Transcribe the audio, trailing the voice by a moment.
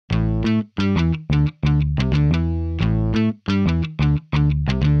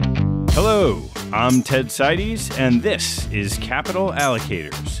I'm Ted Seides, and this is Capital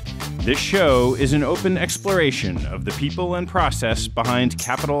Allocators. This show is an open exploration of the people and process behind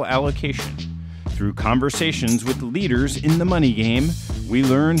capital allocation. Through conversations with leaders in the money game, we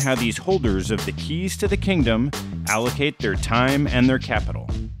learn how these holders of the keys to the kingdom allocate their time and their capital.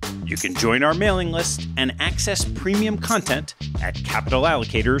 You can join our mailing list and access premium content at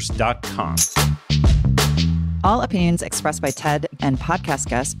capitalallocators.com. All opinions expressed by Ted and podcast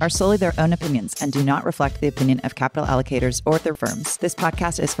guests are solely their own opinions and do not reflect the opinion of Capital Allocators or their firms. This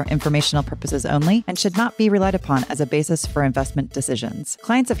podcast is for informational purposes only and should not be relied upon as a basis for investment decisions.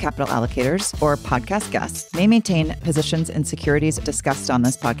 Clients of Capital Allocators or podcast guests may maintain positions in securities discussed on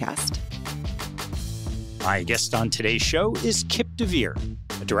this podcast. My guest on today's show is Kipp deVeer,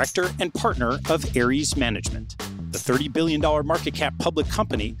 a director and partner of Ares Management, the $30 billion market cap public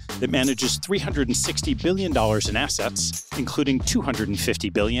company that manages $360 billion in assets, including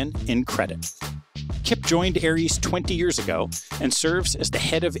 $250 billion in credit. Kipp joined Ares 20 years ago and serves as the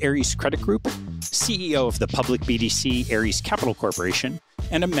head of Ares Credit Group, CEO of the public BDC Ares Capital Corporation,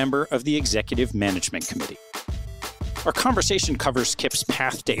 and a member of the Executive Management Committee. Our conversation covers Kipp's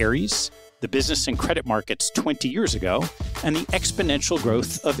path to Ares, the business and credit markets 20 years ago, and the exponential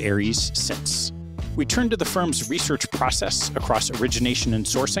growth of Ares since. We turn to the firm's research process across origination and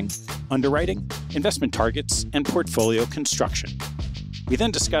sourcing, underwriting, investment targets, and portfolio construction. We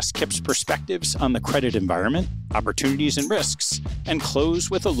then discuss Kipp's perspectives on the credit environment, opportunities and risks, and close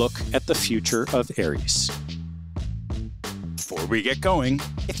with a look at the future of Ares. Before we get going,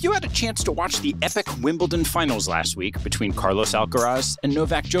 if you had a chance to watch the epic Wimbledon finals last week between Carlos Alcaraz and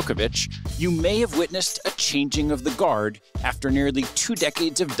Novak Djokovic, you may have witnessed a changing of the guard after nearly 2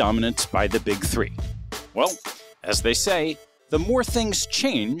 decades of dominance by the Big Three. Well, as they say, the more things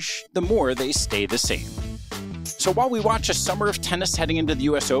change, the more they stay the same. So while we watch a summer of tennis heading into the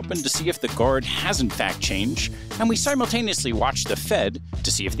US Open to see if the guard has in fact changed, and we simultaneously watch the Fed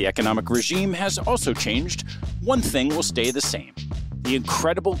to see if the economic regime has also changed, one thing will stay the same: the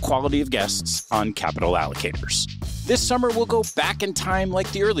incredible quality of guests on Capital Allocators. This summer we'll go back in time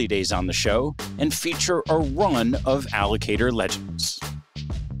like the early days on the show and feature a run of allocator legends.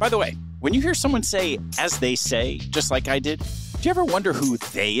 By the way, when you hear someone say, "as they say," just like I did, do you ever wonder who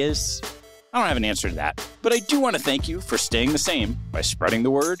they is? I don't have an answer to that, but I do want to thank you for staying the same by spreading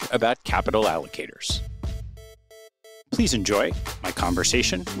the word about Capital Allocators. Please enjoy my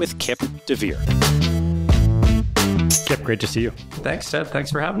conversation with Kipp deVeer. Kipp, great to see you. Thanks, Ted. Thanks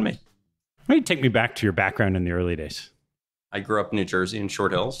for having me. Why don't you take me back to your background in the early days? I grew up in New Jersey in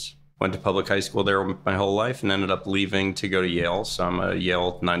Short Hills. Went to public high school there my whole life and ended up leaving to go to Yale. So I'm a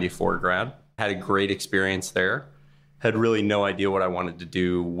Yale 94 grad. Had a great experience there. Had really no idea what I wanted to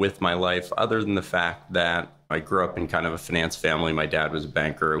do with my life other than the fact that I grew up in kind of a finance family. My dad was a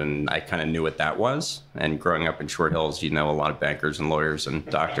banker and I kind of knew what that was. And growing up in Short Hills, you know a lot of bankers and lawyers and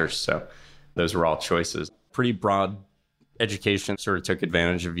doctors. So those were all choices. Pretty broad education, sort of took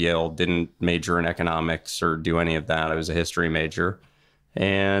advantage of Yale, didn't major in economics or do any of that. I was a history major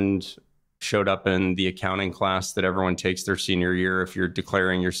and showed up in the accounting class that everyone takes their senior year if you're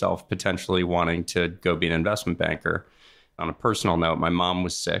declaring yourself potentially wanting to go be an investment banker. On a personal note, my mom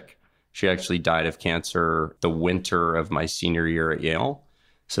was sick. She actually died of cancer the winter of my senior year at Yale.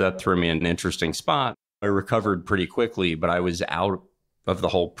 So that threw me in an interesting spot. I recovered pretty quickly, but I was out of the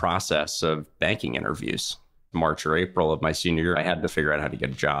whole process of banking interviews. March or April of my senior year, I had to figure out how to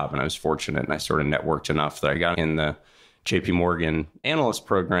get a job. And I was fortunate and I sort of networked enough that I got in the JP Morgan analyst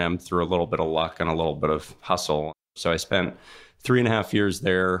program through a little bit of luck and a little bit of hustle. So I spent 3.5 years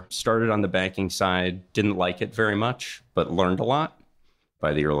there, started on the banking side, didn't like it very much, but learned a lot.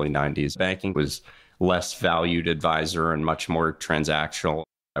 By the early 90s, banking was less valued advisor and much more transactional.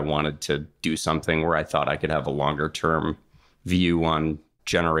 I wanted to do something where I thought I could have a longer term view on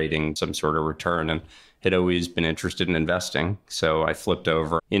generating some sort of return and had always been interested in investing. So I flipped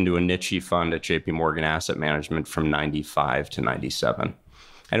over into a niche fund at JP Morgan Asset Management from 95 to 97.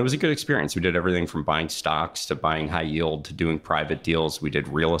 And it was a good experience. We did everything from buying stocks to buying high yield to doing private deals. We did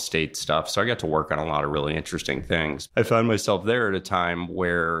real estate stuff. So I got to work on a lot of really interesting things. I found myself there at a time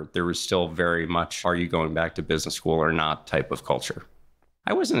where there was still very much, are you going back to business school or not type of culture.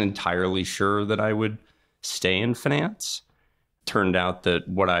 I wasn't entirely sure that I would stay in finance. Turned out that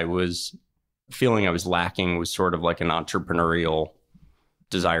what I was feeling I was lacking was sort of like an entrepreneurial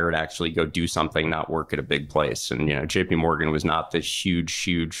desire to actually go do something, not work at a big place. And, JP Morgan was not this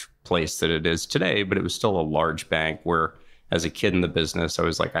huge place that it is today, but it was still a large bank where as a kid in the business, I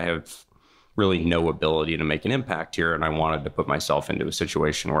was like, I have really no ability to make an impact here. And I wanted to put myself into a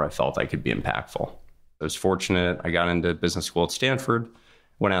situation where I felt I could be impactful. I was fortunate. I got into business school at Stanford,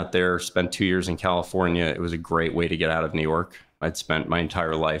 Went out there, spent 2 years in California. It was a great way to get out of New York. I'd spent my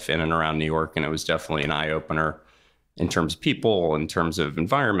entire life in and around New York, and it was definitely an eye-opener in terms of people, in terms of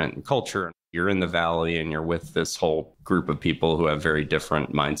environment and culture. You're in the Valley and you're with this whole group of people who have very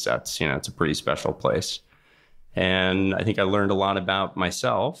different mindsets. You know, it's a pretty special place. And I think I learned a lot about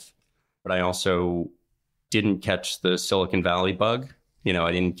myself, but I also didn't catch the Silicon Valley bug. You know,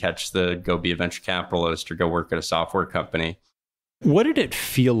 I didn't catch the go be a venture capitalist or go work at a software company. What did it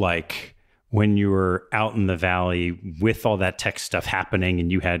feel like when you were out in the Valley with all that tech stuff happening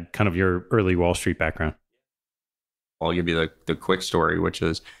and you had kind of your early Wall Street background? I'll give you the quick story, which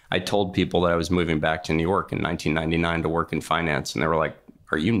is I told people that I was moving back to New York in 1999 to work in finance. And they were like,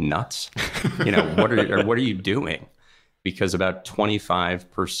 are you nuts? You know, what are you doing? Because about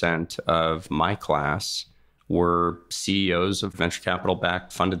 25% of my class were CEOs of venture capital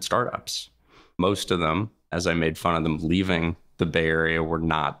backed funded startups. Most of them, as I made fun of them leaving the Bay Area, were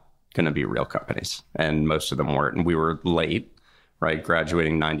not going to be real companies. And most of them weren't. And we were late, right?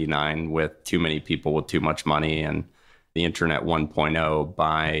 Graduating 99 with too many people with too much money and the internet 1.0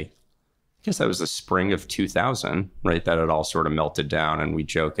 by, I guess that was the spring of 2000, right? That had all sort of melted down. And we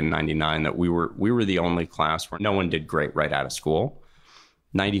joke in 99 that we were the only class where no one did great right out of school.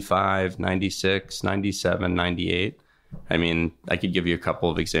 95, 96, 97, 98. I mean, I could give you a couple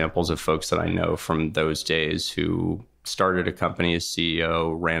of examples of folks that I know from those days who started a company as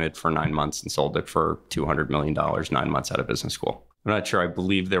CEO, ran it for 9 months and sold it for $200 million 9 months out of business school. I'm not sure I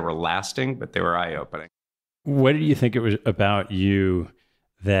believe they were lasting, but they were eye-opening. What did you think it was about you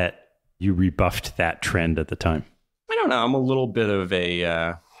that you rebuffed that trend at the time? I don't know. I'm a little bit of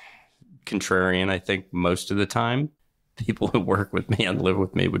a contrarian, I think, most of the time. People who work with me and live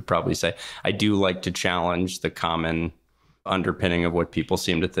with me would probably say I do like to challenge the common underpinning of what people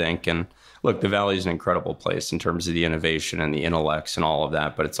seem to think. And look, the Valley is an incredible place in terms of the innovation and the intellects and all of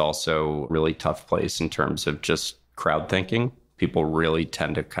that, but it's also a really tough place in terms of just crowd thinking. People really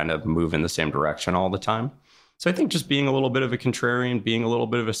tend to kind of move in the same direction all the time. So I think just being a little bit of a contrarian, being a little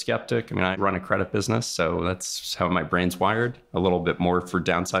bit of a skeptic. I mean, I run a credit business, so that's how my brain's wired. A little bit more for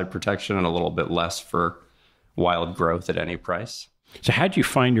downside protection and a little bit less for wild growth at any price. So how'd you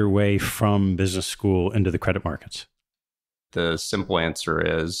find your way from business school into the credit markets? The simple answer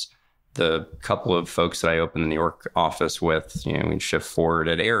is the couple of folks that I opened the New York office with, you know, we shift forward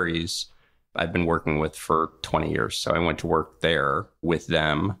at Ares, I've been working with for 20 years. So I went to work there with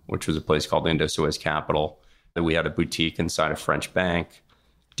them, which was a place called Ares Capital. We had a boutique inside a French bank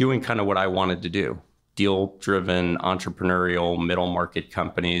doing kind of what I wanted to do. Deal-driven, entrepreneurial, middle market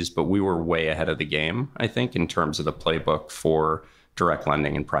companies, but we were way ahead of the game, I think, in terms of the playbook for direct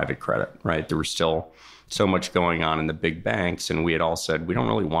lending and private credit, right? There was still so much going on in the big banks, and we had all said, we don't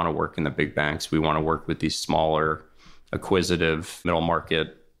really want to work in the big banks. We want to work with these smaller, acquisitive, middle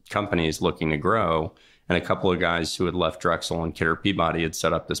market companies looking to grow. And a couple of guys who had left Drexel and Kidder Peabody had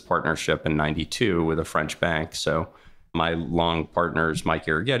set up this partnership in 92 with a French bank. So my long partners, Mike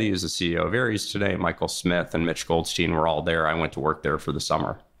Arrighetti, is the CEO of Ares today, Michael Smith and Mitch Goldstein were all there. I went to work there for the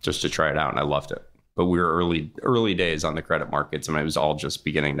summer just to try it out, and I loved it. But we were early days on the credit markets, and it was all just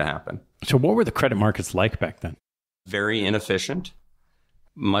beginning to happen. So what were the credit markets like back then? Very inefficient,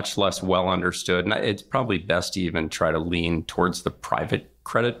 much less well understood. And it's probably best to even try to lean towards the private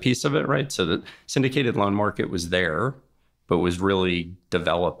credit piece of it, right? So the syndicated loan market was there, but was really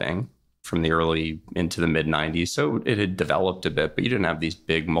developing from the early into the mid 90s. So it had developed a bit, but you didn't have these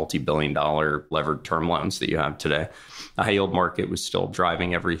big multi-billion-dollar levered term loans that you have today. The high yield market was still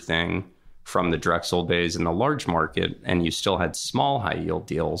driving everything from the Drexel days in the large market, and you still had small high yield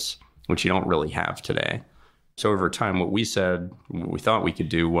deals, which you don't really have today. So over time, what we thought we could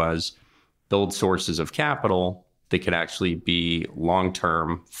do was build sources of capital that could actually be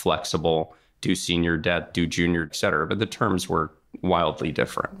long-term, flexible, do senior debt, do junior, et cetera. But the terms were wildly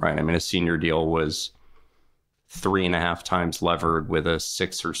different, right? I mean, a senior deal was 3.5 times levered with a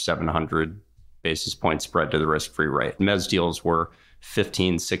 600 or 700 basis point spread to the risk-free rate. Mezz deals were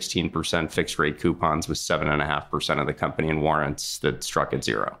 15, 16% fixed rate coupons with 7.5% of the company in warrants that struck at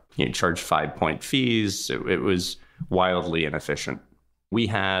zero. You charged 5-point fees. It was wildly inefficient. We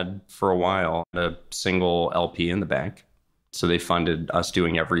had, for a while, a single LP in the bank. So they funded us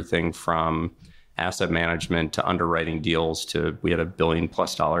doing everything from asset management to underwriting deals to, we had $1 billion+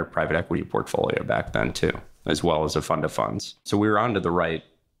 private equity portfolio back then too, as well as a fund of funds. So we were onto the right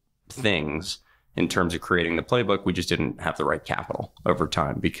things in terms of creating the playbook. We just didn't have the right capital over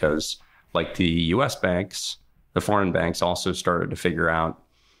time because, like the US banks, the foreign banks also started to figure out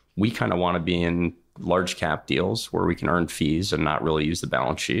we kind of want to be in large cap deals where we can earn fees and not really use the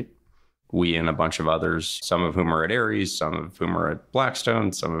balance sheet. We and a bunch of others, some of whom are at Ares, some of whom are at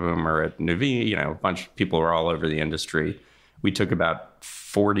Blackstone, some of whom are at Nuveen, a bunch of people are all over the industry. We took about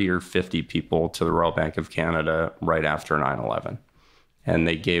 40 or 50 people to the Royal Bank of Canada right after 9/11. And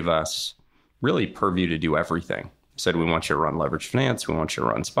they gave us really purview to do everything. Said, we want you to run leveraged finance. We want you to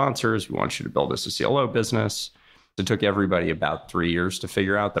run sponsors. We want you to build us a CLO business. It took everybody about 3 years to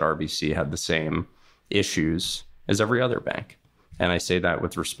figure out that RBC had the same issues as every other bank. And I say that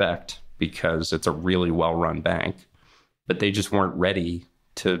with respect because it's a really well-run bank, but they just weren't ready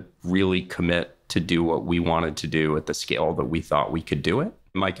to really commit to do what we wanted to do at the scale that we thought we could do it.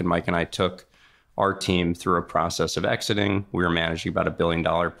 Mike and I took our team through a process of exiting. We were managing about $1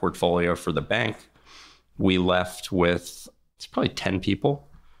 billion portfolio for the bank. We left with, it's probably 10 people,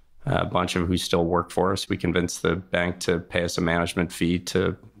 a bunch of who still work for us. We convinced the bank to pay us a management fee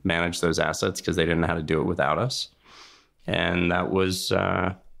to manage those assets because they didn't know how to do it without us. And that was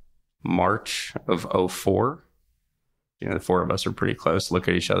March of 2004. The four of us are pretty close, look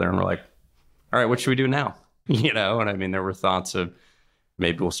at each other and we're like, all right, what should we do now? And I mean, there were thoughts of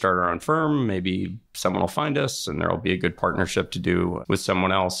maybe we'll start our own firm, maybe someone will find us and there'll be a good partnership to do with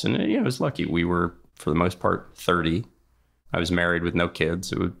someone else. And it was lucky. We were, for the most part, 30. I was married with no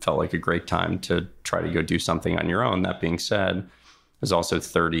kids. It felt like a great time to try to go do something on your own. That being said, I was also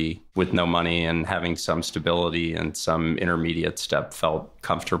 30 with no money, and having some stability and some intermediate step felt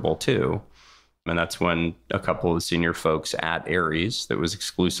comfortable too. And that's when a couple of the senior folks at Ares, that was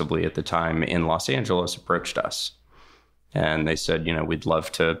exclusively at the time in Los Angeles, approached us. And they said, we'd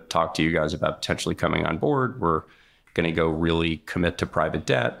love to talk to you guys about potentially coming on board. We're going to go really commit to private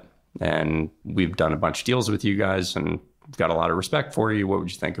debt. And we've done a bunch of deals with you guys and we've got a lot of respect for you. What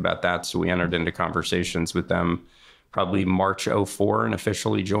would you think about that? So we entered into conversations with them probably March 2004 and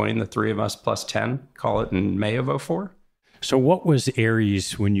officially joined, the three of us plus 10, call it, in May of 2004. So what was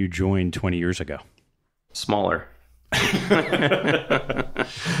Ares when you joined 20 years ago? Smaller.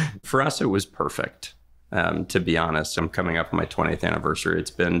 For us, it was perfect. To be honest, I'm coming up on my 20th anniversary.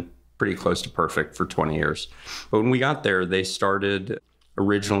 It's been pretty close to perfect for 20 years. But when we got there, they started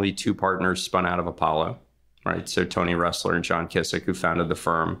originally two partners spun out of Apollo, right? So Tony Ressler and John Kissick, who founded the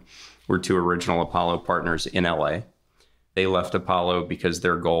firm, were two original Apollo partners in LA. They left Apollo because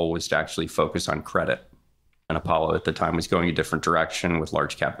their goal was to actually focus on credit. And Apollo at the time was going a different direction with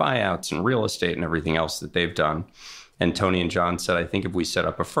large cap buyouts and real estate and everything else that they've done. And Tony and John said, I think if we set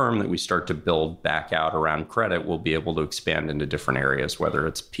up a firm that we start to build back out around credit, we'll be able to expand into different areas, whether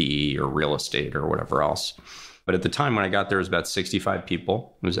it's PE or real estate or whatever else. But at the time when I got there, it was about 65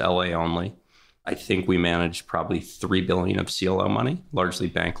 people. It was LA only. I think we managed probably $3 billion of CLO money, largely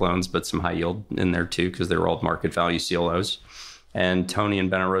bank loans, but some high yield in there too, because they were old market value CLOs. And Tony and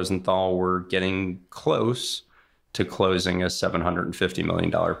Bennett Rosenthal were getting close to closing a $750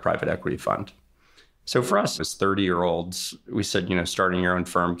 million private equity fund. So for us as 30-year-olds, we said, starting your own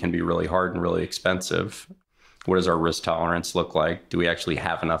firm can be really hard and really expensive. What does our risk tolerance look like? Do we actually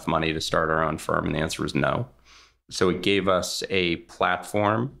have enough money to start our own firm? And the answer was no. So it gave us a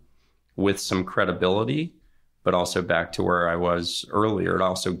platform with some credibility, but also back to where I was earlier, it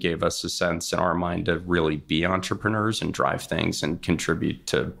also gave us a sense in our mind to really be entrepreneurs and drive things and contribute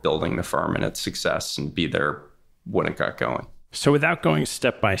to building the firm and its success and be there when it got going. So without going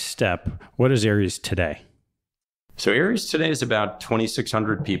step by step, what is Ares today? So Ares today is about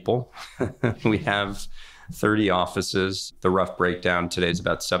 2,600 people. We have 30 offices. The rough breakdown today is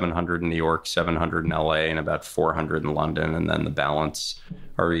about 700 in New York, 700 in LA, and about 400 in London. And then the balance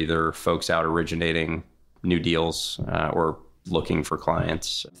are either folks out originating new deals or looking for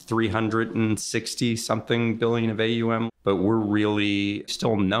clients. 360 something billion of AUM, but we're really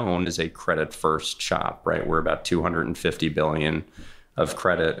still known as a credit first shop, right? We're about 250 billion of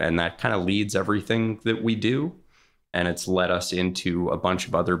credit, and that kind of leads everything that we do. And it's led us into a bunch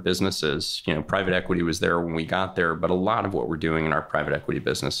of other businesses. Private equity was there when we got there, but a lot of what we're doing in our private equity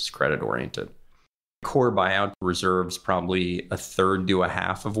business is credit oriented. Core buyout reserves probably a third to a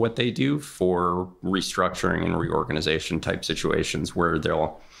half of what they do for restructuring and reorganization type situations where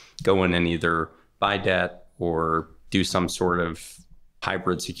they'll go in and either buy debt or do some sort of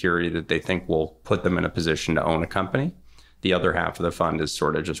hybrid security that they think will put them in a position to own a company. The other half of the fund is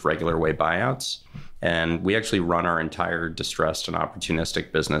sort of just regular way buyouts. And we actually run our entire distressed and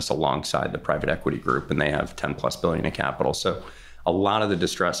opportunistic business alongside the private equity group, and they have 10 plus billion of capital. So a lot of the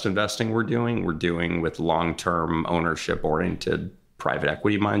distressed investing we're doing with long-term ownership-oriented private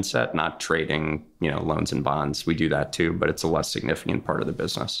equity mindset, not trading, loans and bonds. We do that too, but it's a less significant part of the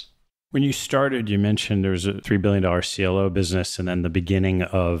business. When you started, you mentioned there was a $3 billion CLO business and then the beginning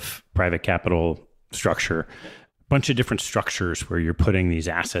of private capital structure. bunch of different structures where you're putting these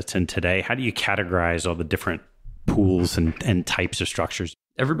assets in today. How do you categorize all the different pools and types of structures?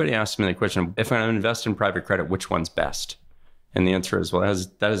 Everybody asks me the question, if I invest in private credit, which one's best? And the answer is, well,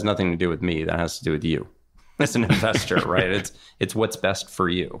 that has nothing to do with me. That has to do with you as an investor, right? It's what's best for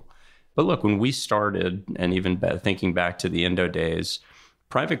you. But look, when we started, and even thinking back to the Indo days,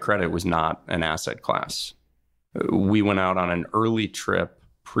 private credit was not an asset class. We went out on an early trip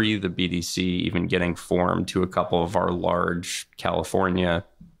pre the BDC even getting formed to a couple of our large California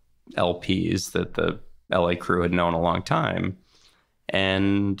LPs that the LA crew had known a long time.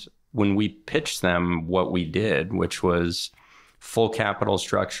 And when we pitched them what we did, which was full capital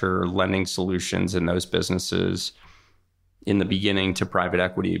structure, lending solutions in those businesses, in the beginning to private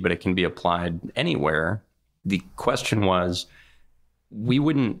equity, but it can be applied anywhere. The question was, we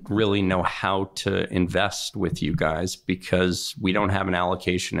wouldn't really know how to invest with you guys because we don't have an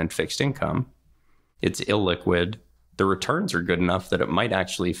allocation in fixed income. It's illiquid. The returns are good enough that it might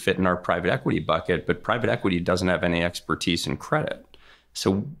actually fit in our private equity bucket, but private equity doesn't have any expertise in credit.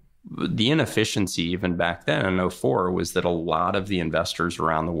 So the inefficiency even back then in 2004 was that a lot of the investors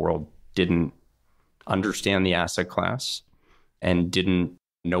around the world didn't understand the asset class and didn't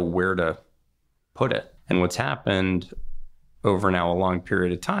know where to put it. And what's happened over now a long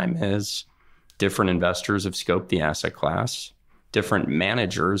period of time is different investors have scoped the asset class. Different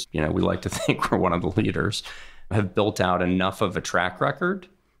managers, we like to think we're one of the leaders, have built out enough of a track record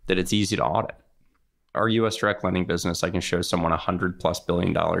that it's easy to audit. Our US direct lending business, I can show someone $100+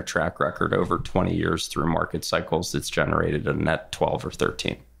 billion track record over 20 years through market cycles that's generated a net 12 or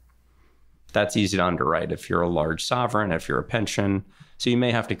 13. That's easy to underwrite if you're a large sovereign, if you're a pension. So you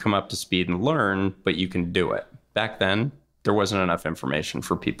may have to come up to speed and learn, but you can do it. Back then, there wasn't enough information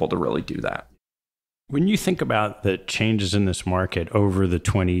for people to really do that. When you think about the changes in this market over the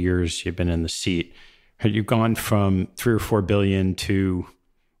 20 years you've been in the seat, have you gone from 3 or 4 billion to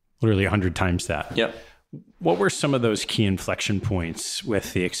literally 100 times that? Yep. What were some of those key inflection points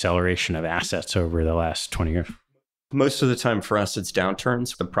with the acceleration of assets over the last 20 years? Most of the time for us, it's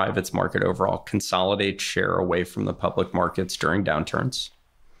downturns. The privates market overall consolidates share away from the public markets during downturns.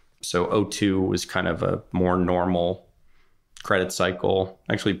 So 2002 was kind of a more normal credit cycle,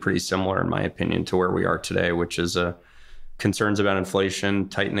 actually pretty similar in my opinion to where we are today, which is concerns about inflation,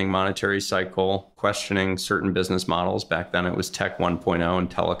 tightening monetary cycle, questioning certain business models. Back then it was tech 1.0 and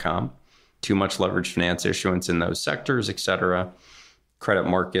telecom, too much leveraged finance issuance in those sectors, et cetera. Credit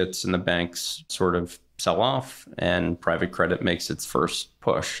markets and the banks sort of sell off and private credit makes its first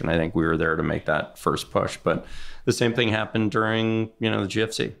push. And I think we were there to make that first push. But the same thing happened during, the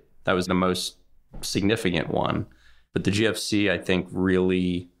GFC. That was the most significant one. But the GFC, I think,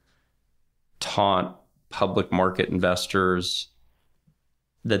 really taught public market investors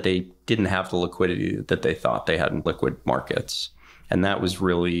that they didn't have the liquidity that they thought they had in liquid markets. And that was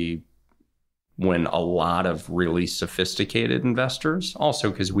really when a lot of really sophisticated investors,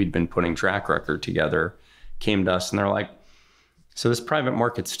 also because we'd been putting track record together, came to us and they're like, so this private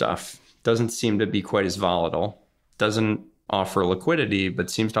market stuff doesn't seem to be quite as volatile, doesn't offer liquidity,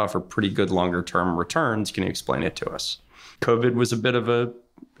 but seems to offer pretty good longer term returns. Can you explain it to us? COVID was a bit of a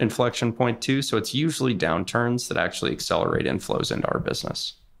inflection point too. So it's usually downturns that actually accelerate inflows into our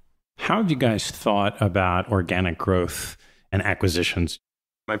business. How have you guys thought about organic growth and acquisitions?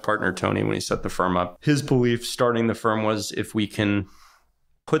 My partner, Tony, when he set the firm up, his belief starting the firm was if we can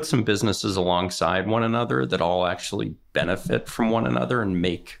put some businesses alongside one another that all actually benefit from one another and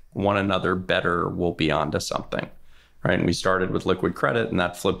make one another better, we'll be onto something. Right. And we started with liquid credit and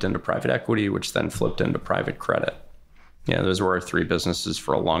that flipped into private equity, which then flipped into private credit. Those were our three businesses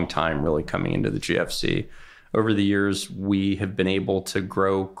for a long time, really coming into the GFC. Over the years, we have been able to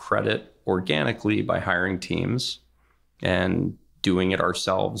grow credit organically by hiring teams and doing it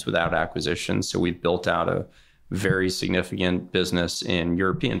ourselves without acquisitions. So we've built out a very significant business in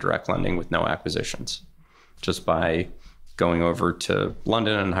European direct lending with no acquisitions, just by going over to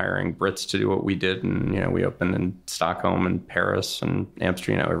London and hiring Brits to do what we did. And, we opened in Stockholm and Paris and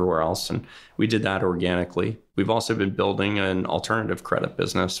Amsterdam, everywhere else. And we did that organically. We've also been building an alternative credit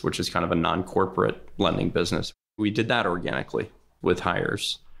business, which is kind of a non-corporate lending business. We did that organically with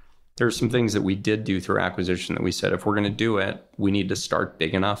hires. There's some things that we did do through acquisition that we said, if we're going to do it, we need to start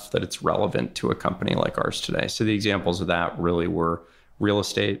big enough that it's relevant to a company like ours today. So the examples of that really were real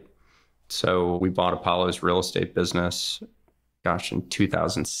estate. So we bought Apollo's real estate business, in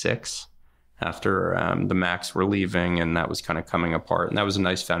 2006, after the Macs were leaving, and that was kind of coming apart. And that was a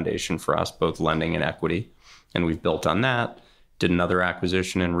nice foundation for us, both lending and equity. And we've built on that, did another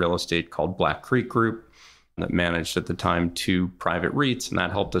acquisition in real estate called Black Creek Group. that managed at the time 2 private REITs, and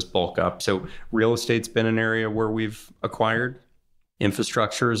that helped us bulk up. So real estate's been an area where we've acquired.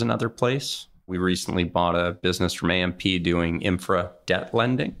 Infrastructure is another place. We recently bought a business from AMP doing infra debt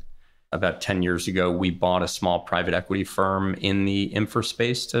lending. About 10 years ago, we bought a small private equity firm in the infra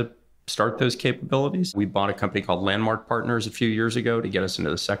space to start those capabilities. We bought a company called Landmark Partners a few years ago to get us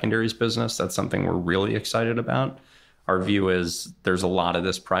into the secondaries business. That's something we're really excited about. Our view is there's a lot of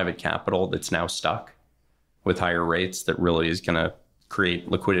this private capital that's now stuck with higher rates that really is going to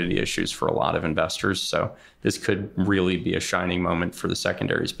create liquidity issues for a lot of investors. So this could really be a shining moment for the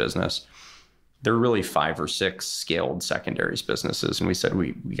secondaries business. There are really 5 or 6 scaled secondaries businesses, and we said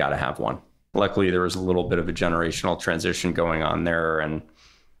we got to have one. Luckily, there was a little bit of a generational transition going on there, and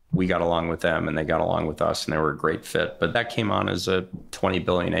we got along with them, and they got along with us, and they were a great fit. But that came on as a 20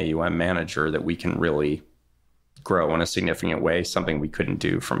 billion AUM manager that we can really grow in a significant way, something we couldn't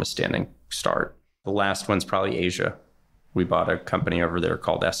do from a standing start. The last one's probably Asia. We bought a company over there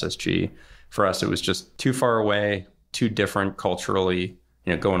called SSG. For us, it was just too far away, too different culturally.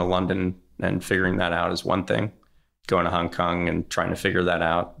 Going to London and figuring that out is one thing. Going to Hong Kong and trying to figure that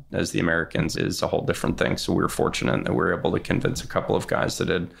out as the Americans is a whole different thing. So we were fortunate that we were able to convince a couple of guys that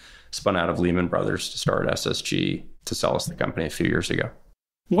had spun out of Lehman Brothers to start SSG to sell us the company a few years ago.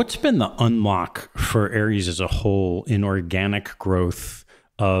 What's been the unlock for Ares as a whole in organic growth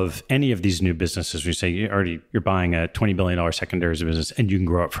of any of these new businesses? We say you're buying a $20 billion secondaries business and you can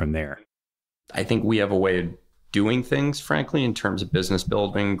grow up from there. I think we have a way of doing things, frankly, in terms of business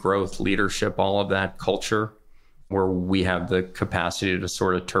building, growth, leadership, all of that culture, where we have the capacity to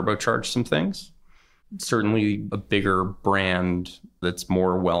sort of turbocharge some things. Certainly a bigger brand that's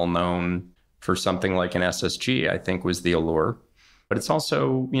more well-known for something like an SSG, I think was the allure. But it's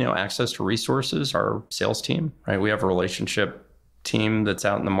also, access to resources, our sales team, right? We have a relationship team that's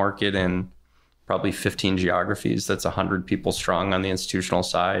out in the market in probably 15 geographies. That's 100 people strong on the institutional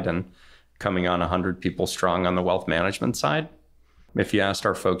side and coming on 100 people strong on the wealth management side. If you asked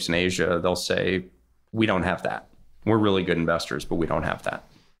our folks in Asia, they'll say, we don't have that. We're really good investors, but we don't have that.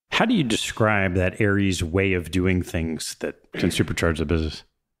 How do you describe that Ares way of doing things that can supercharge the business?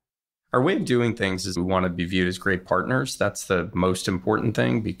 Our way of doing things is we want to be viewed as great partners. That's the most important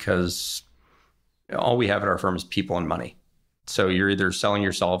thing, because all we have at our firm is people and money. So you're either selling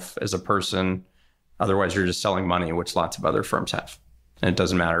yourself as a person, otherwise you're just selling money, which lots of other firms have. And it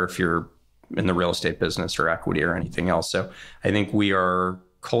doesn't matter if you're in the real estate business or equity or anything else. So I think we are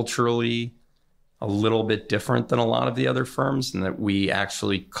culturally a little bit different than a lot of the other firms in that we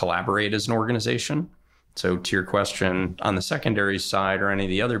actually collaborate as an organization. So to your question, on the secondary side or any of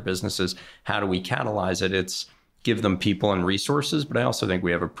the other businesses, how do we catalyze it? It's give them people and resources, but I also think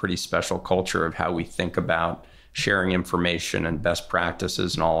we have a pretty special culture of how we think about sharing information and best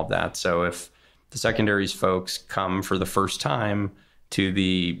practices and all of that. So if the secondaries folks come for the first time to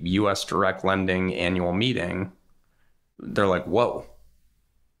the US direct lending annual meeting, they're like, whoa,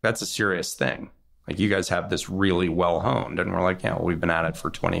 that's a serious thing. Like, you guys have this really well honed. And we're like, yeah, well, we've been at it for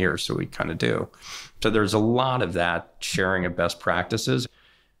 20 years, so we kind of do. So there's a lot of that sharing of best practices.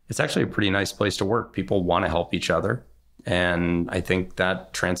 It's actually a pretty nice place to work. People want to help each other. And I think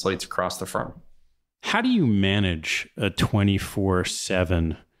that translates across the firm. How do you manage a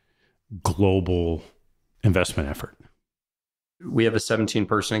 24/7 global investment effort? We have a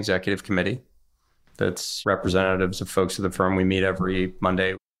 17-person executive committee that's representatives of folks of the firm. We meet every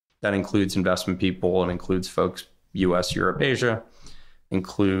Monday. That includes investment people and includes folks US, Europe, Asia,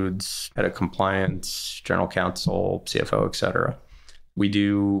 includes head of compliance, general counsel, CFO, et cetera. We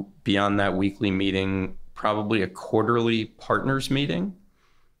do, beyond that weekly meeting, probably a quarterly partners meeting,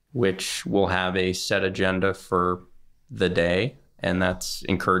 which will have a set agenda for the day. And that's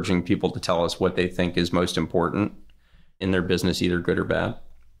encouraging people to tell us what they think is most important in their business, either good or bad.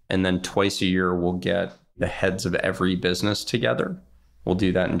 And then twice a year, we'll get the heads of every business together. We'll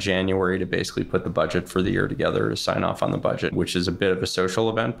do that in January to basically put the budget for the year together, to sign off on the budget, which is a bit of a social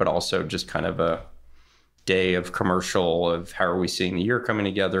event, but also just kind of a day of commercial of how are we seeing the year coming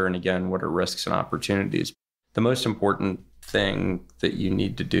together? And again, what are risks and opportunities? The most important thing that you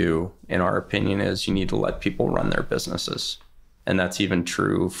need to do, in our opinion, is you need to let people run their businesses. And that's even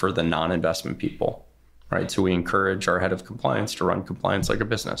true for the non-investment people, right? So we encourage our head of compliance to run compliance like a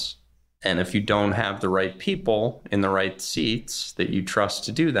business. And if you don't have the right people in the right seats that you trust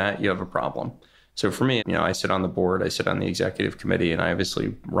to do that, you have a problem. So for me, I sit on the board, I sit on the executive committee, and I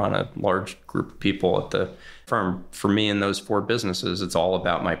obviously run a large group of people at the firm. For me, in those 4 businesses, it's all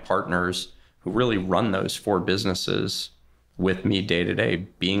about my partners who really run those 4 businesses with me day to day,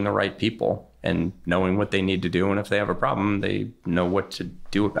 being the right people and knowing what they need to do. And if they have a problem, they know what to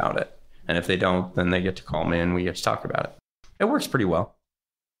do about it. And if they don't, then they get to call me and we get to talk about it. It works pretty well.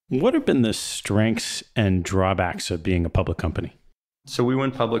 What have been the strengths and drawbacks of being a public company? So we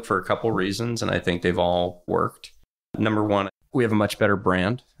went public for a couple reasons, and I think they've all worked. Number one, we have a much better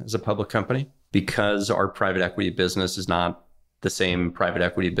brand as a public company because our private equity business is not the same private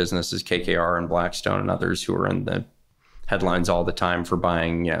equity business as KKR and Blackstone and others who are in the headlines all the time for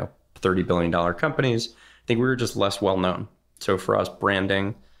buying, $30 billion companies. I think we were just less well known. So for us,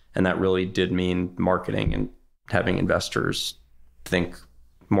 branding, and that really did mean marketing and having investors think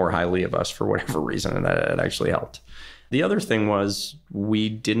more highly of us for whatever reason, and that actually helped. The other thing was we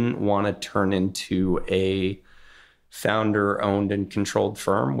didn't want to turn into a founder-owned and controlled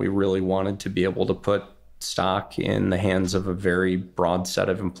firm. We really wanted to be able to put stock in the hands of a very broad set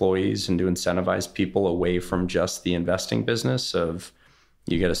of employees and to incentivize people away from just the investing business of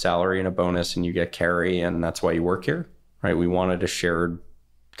you get a salary and a bonus and you get carry and that's why you work here, right? We wanted a shared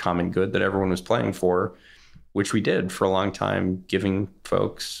common good that everyone was playing for, which we did for a long time, giving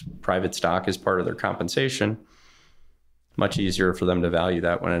folks private stock as part of their compensation. Much easier for them to value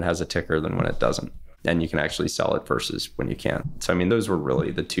that when it has a ticker than when it doesn't. And you can actually sell it versus when you can't. So, those were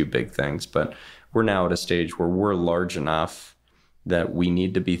really the two big things. But we're now at a stage where we're large enough that we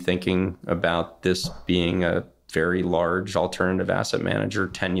need to be thinking about this being a very large alternative asset manager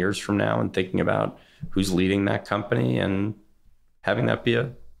 10 years from now and thinking about who's leading that company and having that be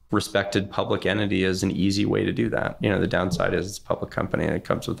a respected public entity is an easy way to do that. The downside is it's a public company and it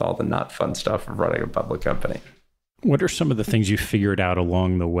comes with all the not fun stuff of running a public company. What are some of the things you figured out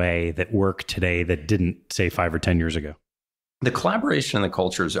along the way that work today that didn't, say, 5 or 10 years ago? The collaboration and the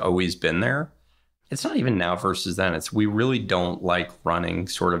culture has always been there. It's not even now versus then. It's we really don't like running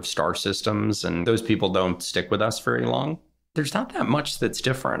sort of star systems, and those people don't stick with us very long. There's not that much that's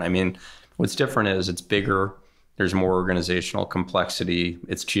different. What's different is it's bigger. There's more organizational complexity.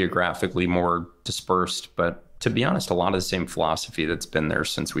 It's geographically more dispersed. But to be honest, a lot of the same philosophy that's been there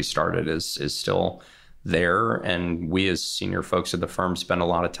since we started is still there. And we as senior folks at the firm spend a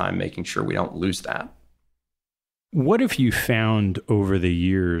lot of time making sure we don't lose that. What have you found over the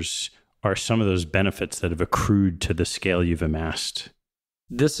years are some of those benefits that have accrued to the scale you've amassed?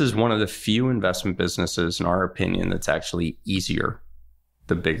 This is one of the few investment businesses, in our opinion, that's actually easier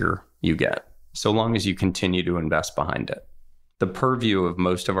the bigger you get, so long as you continue to invest behind it. The purview of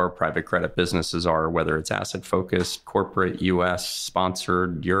most of our private credit businesses are, whether it's asset-focused, corporate, US,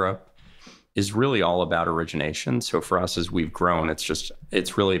 sponsored, Europe, is really all about origination. So for us, as we've grown,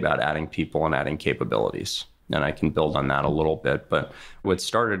 it's really about adding people and adding capabilities. And I can build on that a little bit. But what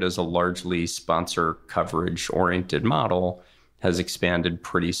started as a largely sponsor coverage oriented model has expanded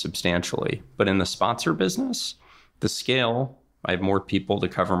pretty substantially. But in the sponsor business, the scale, I have more people to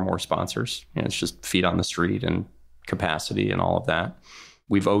cover more sponsors. It's just feet on the street and capacity and all of that.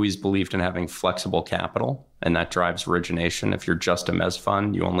 We've always believed in having flexible capital, and that drives origination. If you're just a mezz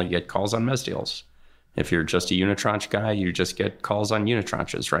fund, you only get calls on mezz deals. If you're just a unitranche guy, you just get calls on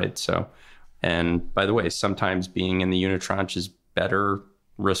unitranches, right? So, and by the way, sometimes being in the unitranche is better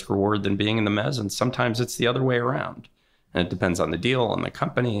risk reward than being in the mezz, and sometimes it's the other way around. And it depends on the deal and the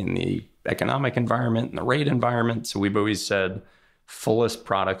company and the economic environment and the rate environment. So we've always said fullest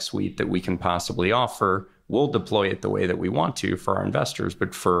product suite that we can possibly offer. We'll deploy it the way that we want to for our investors,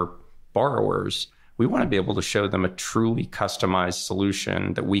 but for borrowers, we want to be able to show them a truly customized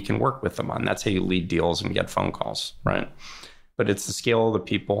solution that we can work with them on. That's how you lead deals and get phone calls, right? But it's the scale of the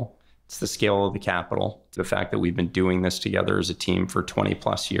people. It's the scale of the capital. It's the fact that we've been doing this together as a team for 20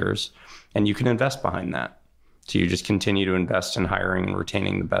 plus years, and you can invest behind that. So you just continue to invest in hiring and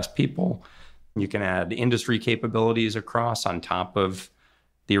retaining the best people. You can add industry capabilities across on top of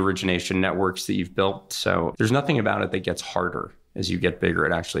the origination networks that you've built. So there's nothing about it that gets harder as you get bigger.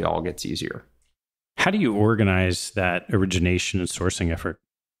 It actually all gets easier. How do you organize that origination and sourcing effort?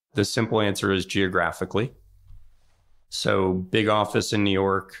 The simple answer is geographically. So big office in New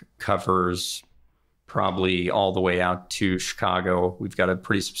York covers probably all the way out to Chicago. We've got a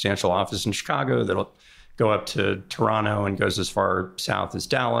pretty substantial office in Chicago that'll go up to Toronto and goes as far south as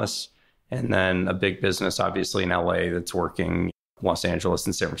Dallas. And then a big business, obviously, in LA that's working Los Angeles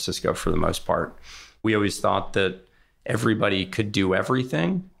and San Francisco for the most part. We always thought that everybody could do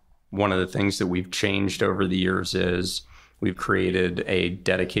everything. One of the things that we've changed over the years is we've created a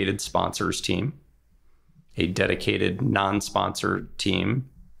dedicated sponsors team, a dedicated non-sponsor team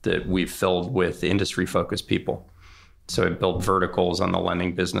that we've filled with industry-focused people. So it built verticals on the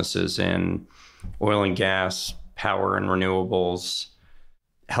lending businesses in oil and gas, power and renewables,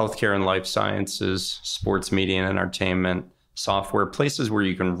 healthcare and life sciences, sports media and entertainment, software, places where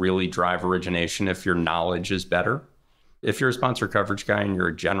you can really drive origination if your knowledge is better. If you're a sponsor coverage guy and you're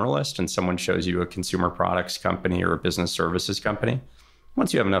a generalist and someone shows you a consumer products company or a business services company,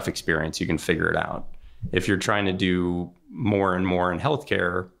 once you have enough experience, you can figure it out. If you're trying to do more and more in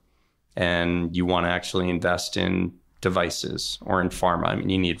healthcare and you want to actually invest in devices or in pharma, I mean,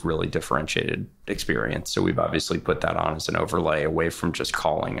 you need really differentiated experience. So we've obviously put that on as an overlay away from just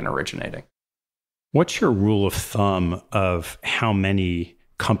calling and originating. What's your rule of thumb of how many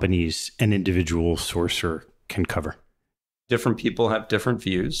companies an individual sourcer can cover? Different people have different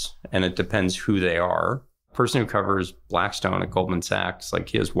views, and it depends who they are. A person who covers Blackstone at Goldman Sachs, like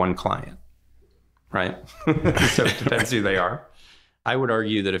he has one client, right? So it depends who they are. I would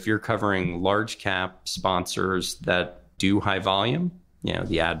argue that if you're covering large cap sponsors that do high volume,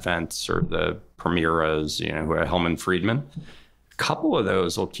 the Advents or the Premieras, who are Hellman Friedman, a couple of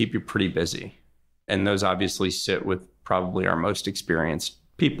those will keep you pretty busy. And those obviously sit with probably our most experienced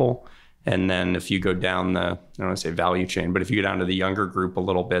people. And then if you go down I don't want to say value chain, but if you go down to the younger group a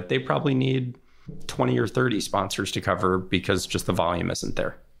little bit, they probably need 20 or 30 sponsors to cover because just the volume isn't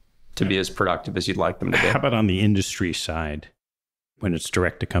there to be as productive as you'd like them to be. How about on the industry side when it's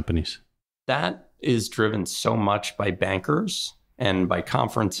direct to companies? That is driven so much by bankers and by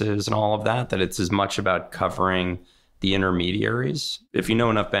conferences and all of that it's as much about covering the intermediaries. If you know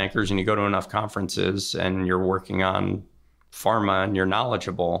enough bankers and you go to enough conferences and you're working on pharma and you're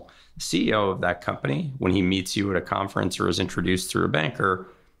knowledgeable, CEO of that company, when he meets you at a conference or is introduced through a banker,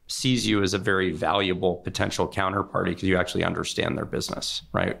 sees you as a very valuable potential counterparty because you actually understand their business,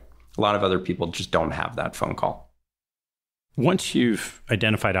 right? A lot of other people just don't have that phone call. Once you've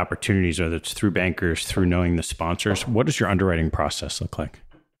identified opportunities, whether it's through bankers, through knowing the sponsors, what does your underwriting process look like?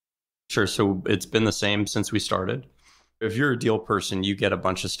 Sure. So it's been the same since we started. If you're a deal person, you get a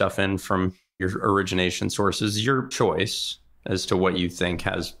bunch of stuff in from your origination sources, your choice as to what you think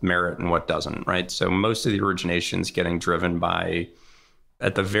has merit and what doesn't, right? So most of the origination's getting driven by,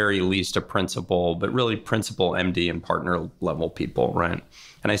 at the very least, a principal, but really principal, MD, and partner level people, right?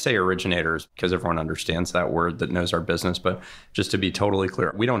 And I say originators because everyone understands that word that knows our business. But just to be totally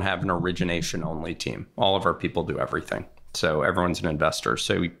clear, we don't have an origination only team. All of our people do everything. So everyone's an investor.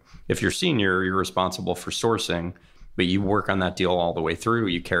 So if you're senior, you're responsible for sourcing, but you work on that deal all the way through.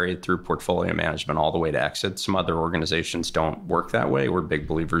 You carry it through portfolio management all the way to exit. Some other organizations don't work that way. We're big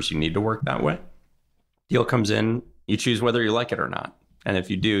believers you need to work that way. Deal comes in, you choose whether you like it or not. And if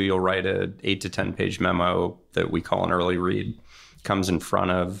you do, you'll write an 8 to 10 page memo that we call an early read. Comes in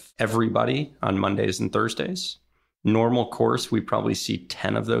front of everybody on Mondays and Thursdays. Normal course, we probably see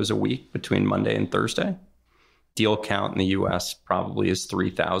 10 of those a week between Monday and Thursday. Deal count in the US probably is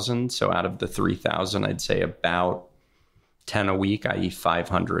 3,000. So out of the 3,000, I'd say about 10 a week, i.e.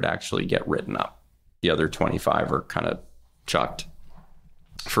 500 actually get written up. The other 25 are kind of chucked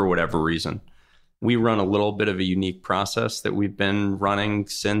for whatever reason. We run a little bit of a unique process that we've been running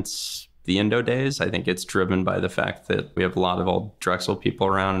since the Indo days. I think it's driven by the fact that we have a lot of old Drexel people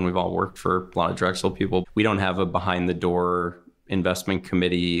around and we've all worked for a lot of Drexel people. We don't have a behind the door investment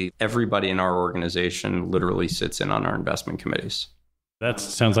committee. Everybody in our organization literally sits in on our investment committees. That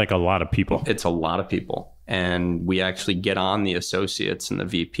sounds like a lot of people. It's a lot of people. And we actually get on the associates and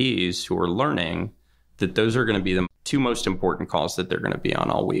the VPs who are learning that those are going to be the two most important calls that they're going to be on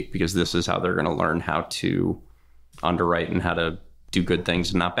all week, because this is how they're going to learn how to underwrite and how to do good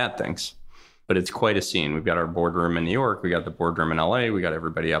things and not bad things. But it's quite a scene. We've got our boardroom in New York. We got the boardroom in LA. We got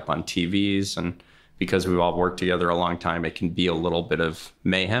everybody up on TVs. And because we've all worked together a long time, it can be a little bit of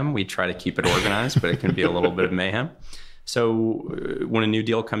mayhem. We try to keep it organized, but it can be a little bit of mayhem. So when a new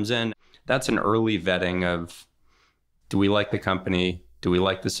deal comes in, that's an early vetting of, do we like the company? Do we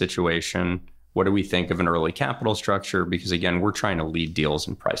like the situation? What do we think of an early capital structure? Because again, we're trying to lead deals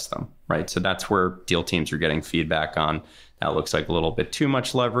and price them, right? So that's where deal teams are getting feedback on. That looks like a little bit too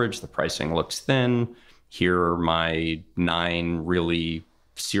much leverage. The pricing looks thin. Here are my 9 really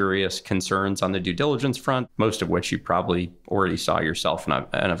serious concerns on the due diligence front, most of which you probably already saw yourself and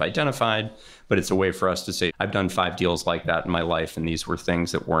have identified. But it's a way for us to say, I've done 5 deals like that in my life, and these were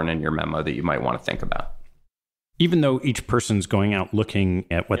things that weren't in your memo that you might want to think about. Even though each person's going out looking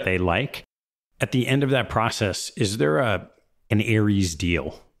at what they like, at the end of that process, is there an Ares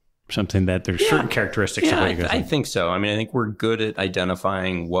deal? Something that there's certain characteristics of what you guys I think so. I mean, I think we're good at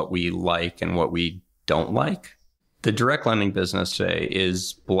identifying what we like and what we don't like. The direct lending business today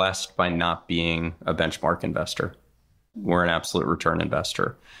is blessed by not being a benchmark investor. We're an absolute return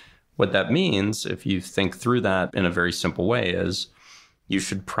investor. What that means, if you think through that in a very simple way, is you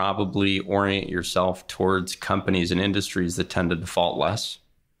should probably orient yourself towards companies and industries that tend to default less.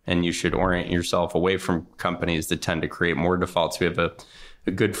 And you should orient yourself away from companies that tend to create more defaults. We have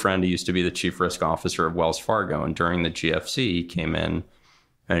a good friend who used to be the chief risk officer of Wells Fargo. And during the GFC, he came in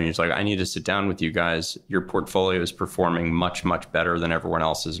and he's like, I need to sit down with you guys. Your portfolio is performing much, much better than everyone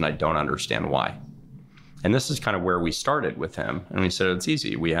else's, and I don't understand why. And this is kind of where we started with him. And we said, it's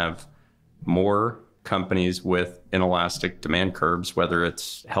easy. We have more companies with inelastic demand curves, whether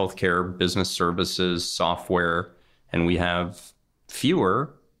it's healthcare, business services, software, and we have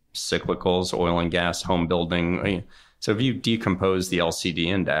fewer cyclicals, oil and gas, home building. So if you decompose the LCD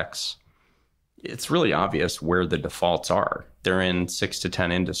index, it's really obvious where the defaults are. They're in 6 to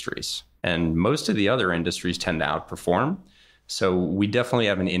 10 industries, and most of the other industries tend to outperform. So we definitely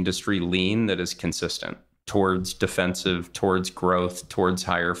have an industry lean that is consistent towards defensive, towards growth, towards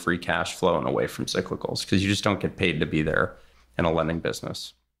higher free cash flow, and away from cyclicals, because you just don't get paid to be there in a lending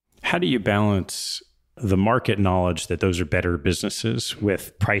business. How do you balance the market knowledge that those are better businesses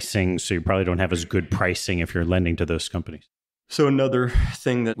with pricing, so you probably don't have as good pricing if you're lending to those companies? So another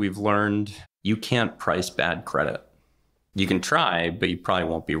thing that we've learned, you can't price bad credit. You can try, but you probably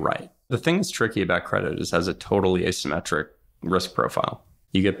won't be right. The thing that's tricky about credit is it has a totally asymmetric risk profile.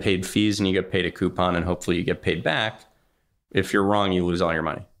 You get paid fees and you get paid a coupon, and hopefully you get paid back. If you're wrong, you lose all your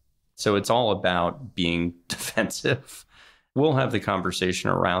money. So it's all about being defensive. We'll have the conversation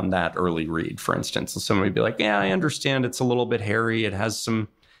around that early read, for instance. So somebody would be like, yeah, I understand it's a little bit hairy. It has some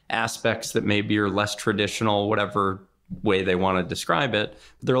aspects that maybe are less traditional, whatever way they want to describe it.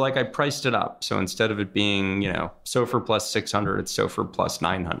 But they're like, I priced it up. So instead of it being, SOFR plus 600, it's SOFR plus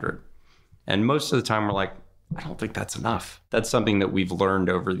 900. And most of the time we're like, I don't think that's enough. That's something that we've learned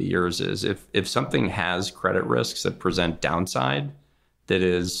over the years is if something has credit risks that present downside that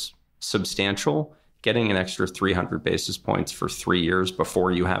is substantial, getting an extra 300 basis points for 3 years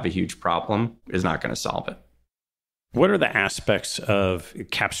before you have a huge problem is not going to solve it. What are the aspects of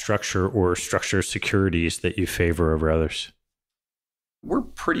cap structure or structure securities that you favor over others? We're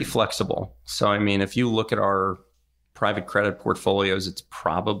pretty flexible. So, if you look at our private credit portfolios, it's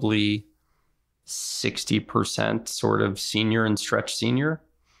probably 60% sort of senior and stretch senior.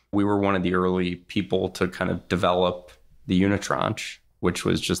 We were one of the early people to kind of develop the unitranche, which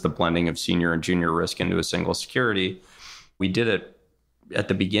was just the blending of senior and junior risk into a single security. We did it at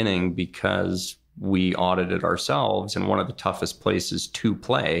the beginning because we audited ourselves, and one of the toughest places to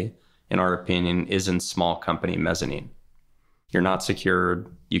play, in our opinion, is in small company mezzanine. You're not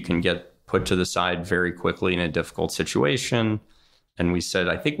secured. You can get put to the side very quickly in a difficult situation. And we said,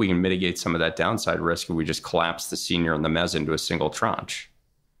 I think we can mitigate some of that downside risk if we just collapse the senior and the mezz into a single tranche.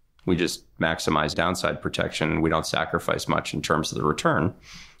 We just maximize downside protection. We don't sacrifice much in terms of the return,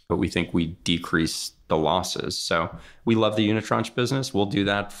 but we think we decrease the losses. So we love the unitranche business. We'll do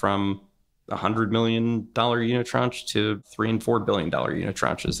that from $100 million unitranche to $3 and $4 billion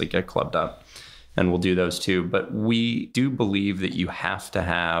unitranches that get clubbed up. And we'll do those too. But we do believe that you have to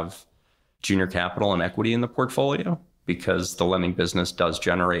have junior capital and equity in the portfolio because the lending business does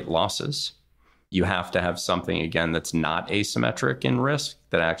generate losses. You have to have something, again, that's not asymmetric in risk,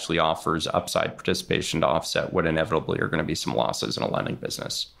 that actually offers upside participation to offset what inevitably are going to be some losses in a lending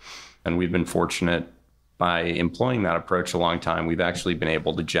business. And we've been fortunate by employing that approach a long time. We've actually been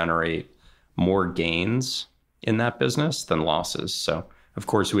able to generate more gains in that business than losses. So, of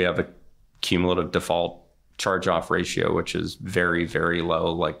course, we have a cumulative default charge-off ratio, which is very, very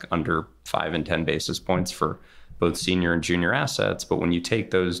low, like under 5 and 10 basis points for both senior and junior assets. But when you take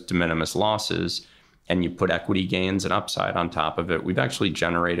those de minimis losses and you put equity gains and upside on top of it, we've actually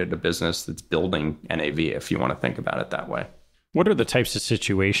generated a business that's building NAV, if you want to think about it that way. What are the types of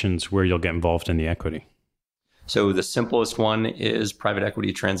situations where you'll get involved in the equity? So the simplest one is private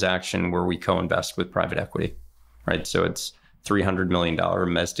equity transaction where we co-invest with private equity, right? So it's $300 million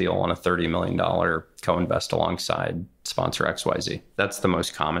mezz deal on a $30 million co-invest alongside sponsor XYZ. That's the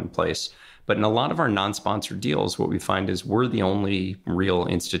most common place. But in a lot of our non-sponsored deals, what we find is we're the only real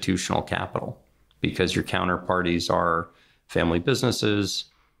institutional capital because your counterparties are family businesses,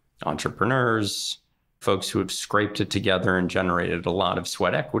 entrepreneurs, folks who have scraped it together and generated a lot of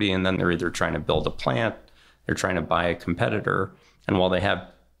sweat equity. And then they're either trying to build a plant, they're trying to buy a competitor. And while they have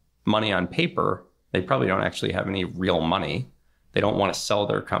money on paper, they probably don't actually have any real money. They don't want to sell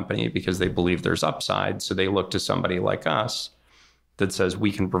their company because they believe there's upside. So they look to somebody like us that says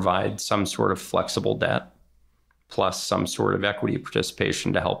we can provide some sort of flexible debt plus some sort of equity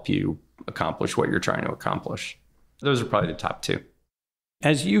participation to help you accomplish what you're trying to accomplish. Those are probably the top two.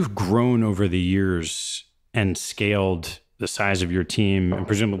 As you've grown over the years and scaled the size of your team and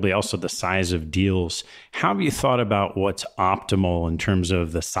presumably also the size of deals, how have you thought about what's optimal in terms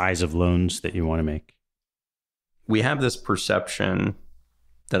of the size of loans that you want to make? We have this perception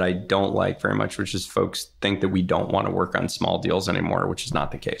that I don't like very much, which is folks think that we don't want to work on small deals anymore, which is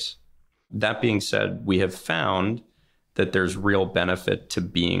not the case. That being said, we have found that there's real benefit to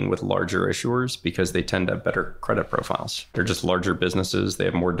being with larger issuers because they tend to have better credit profiles. They're just larger businesses. They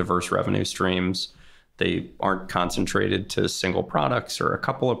have more diverse revenue streams. They aren't concentrated to single products or a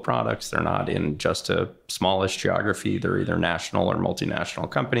couple of products. They're not in just a smallish geography. They're either national or multinational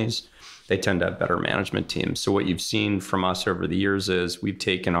companies. They tend to have better management teams. So what you've seen from us over the years is we've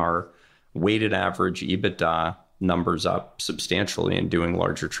taken our weighted average EBITDA numbers up substantially in doing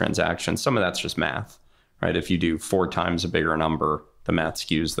larger transactions. Some of that's just math, right? If you do 4 times a bigger number, the math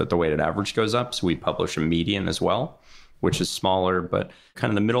skews that the weighted average goes up. So we publish a median as well, which is smaller, but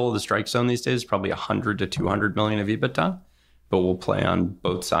kind of the middle of the strike zone these days, probably 100 to 200 million of EBITDA, but we'll play on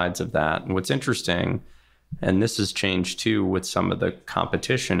both sides of that. And what's interesting, and this has changed too with some of the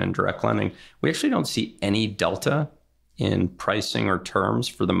competition in direct lending, we actually don't see any delta in pricing or terms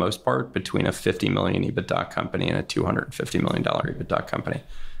for the most part between a 50 million EBITDA company and a $250 million EBITDA company.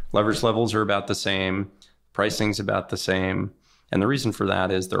 Leverage levels are about the same, pricing's about the same. And the reason for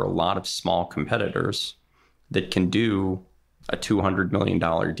that is there are a lot of small competitors that can do a $200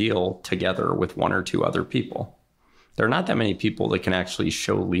 million deal together with 1 or 2 other people. There are not that many people that can actually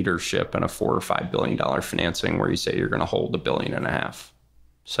show leadership in a $4 or $5 billion financing where you say you're going to hold $1.5 billion.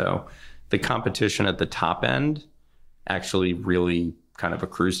 So the competition at the top end actually really kind of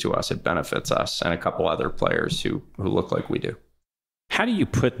accrues to us. It benefits us and a couple other players who look like we do. How do you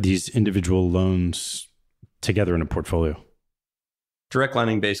put these individual loans together in a portfolio? Direct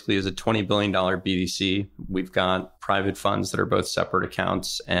lending basically is a $20 billion BDC. We've got private funds that are both separate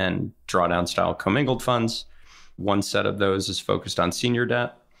accounts and drawdown style commingled funds. One set of those is focused on senior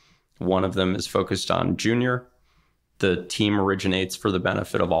debt. One of them is focused on junior. The team originates for the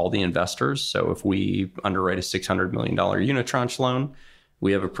benefit of all the investors. So if we underwrite a $600 million unitranche loan,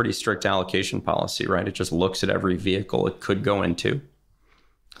 we have a pretty strict allocation policy, right? It just looks at every vehicle it could go into,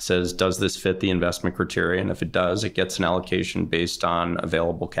 says, does this fit the investment criteria? And if it does, it gets an allocation based on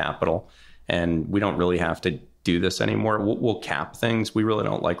available capital. And we don't really have to do this anymore. We'll cap things. We really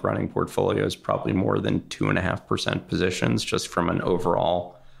don't like running portfolios probably more than 2.5% positions just from an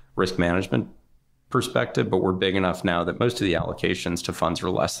overall risk management perspective, but we're big enough now that most of the allocations to funds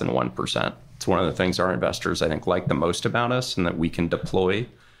are less than 1%. It's one of the things our investors, I think, like the most about us, and that we can deploy,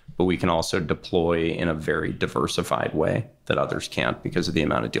 but we can also deploy in a very diversified way that others can't because of the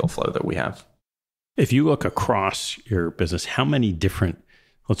amount of deal flow that we have. If you look across your business, how many different,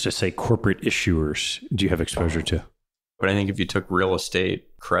 let's just say, corporate issuers do you have exposure to? But I think if you took real estate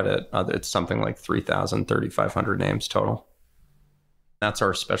credit, it's something like 3,000, 3,500 names total. That's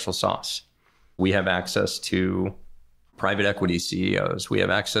our special sauce. We have access to private equity CEOs. We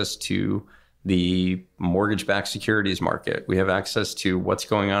have access to the mortgage-backed securities market. We have access to what's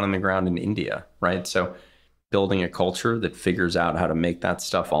going on the ground in India, right? So building a culture that figures out how to make that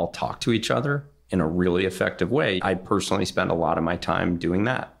stuff all talk to each other in a really effective way. I personally spend a lot of my time doing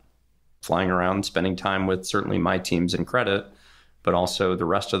that, flying around, spending time with certainly my teams in credit, but also the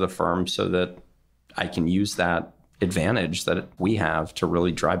rest of the firm so that I can use that advantage that we have to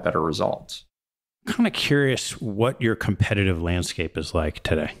really drive better results. Kind of curious what your competitive landscape is like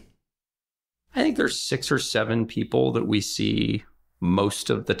today. I think there's 6 or 7 people that we see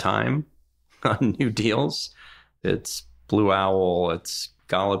most of the time on new deals. It's Blue Owl, it's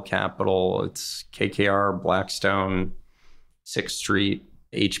Golub Capital, it's KKR, Blackstone, 6th Street,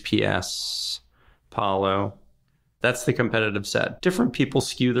 HPS, Apollo. That's the competitive set. Different people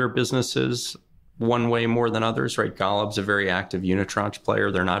skew their businesses one way more than others, right? Golub's a very active unitranche player.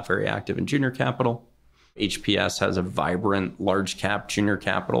 They're not very active in junior capital. HPS has a vibrant large cap junior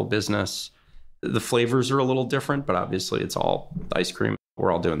capital business. The flavors are a little different, but obviously it's all ice cream.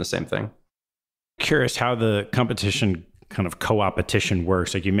 We're all doing the same thing. Curious how the competition kind of co-opetition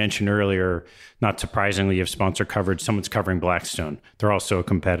works. Like you mentioned earlier, not surprisingly, you have sponsor coverage. Someone's covering Blackstone. They're also a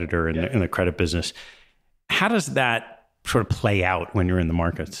competitor in the credit business. How does that sort of play out when you're in the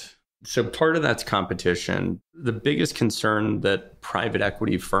markets? So part of that's competition. The biggest concern that private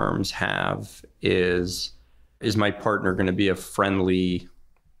equity firms have is my partner going to be a friendly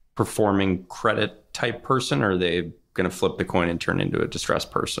performing credit type person, or are they going to flip the coin and turn into a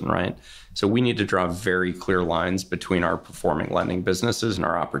distressed person, right? So we need to draw very clear lines between our performing lending businesses and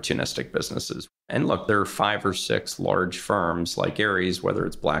our opportunistic businesses. And look, there are 5 or 6 large firms like Ares, whether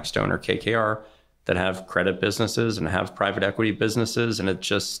it's Blackstone or KKR, that have credit businesses and have private equity businesses, and it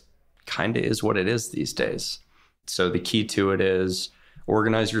just kind of is what it is these days. So the key to it is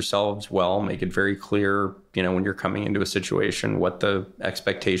organize yourselves well, make it very clear, when you're coming into a situation, what the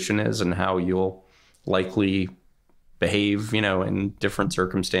expectation is and how you'll likely behave, in different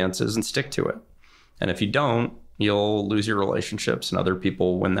circumstances and stick to it. And if you don't, you'll lose your relationships and other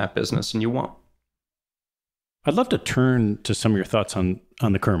people win that business and you won't. I'd love to turn to some of your thoughts on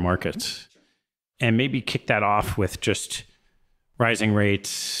the current markets and maybe kick that off with just rising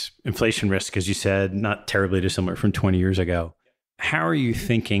rates, inflation risk, as you said, not terribly dissimilar from 20 years ago. How are you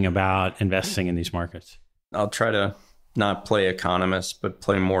thinking about investing in these markets? I'll try to not play economist, but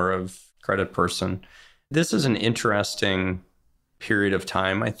play more of credit person. This is an interesting period of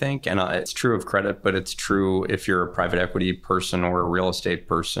time, I think. And it's true of credit, but it's true if you're a private equity person or a real estate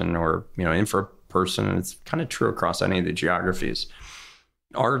person or, infra person. And it's kind of true across any of the geographies.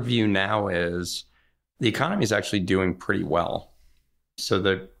 Our view now is the economy is actually doing pretty well. So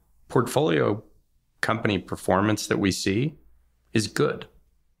the portfolio company performance that we see is good.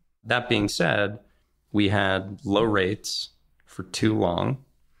 That being said, we had low rates for too long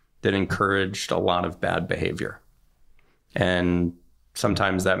that encouraged a lot of bad behavior. And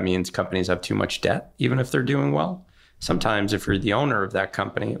sometimes that means companies have too much debt, even if they're doing well. Sometimes if you're the owner of that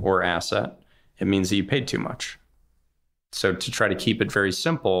company or asset, it means that you paid too much. So to try to keep it very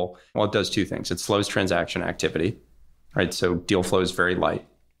simple, well, it does two things. It slows transaction activity, right? So deal flow is very light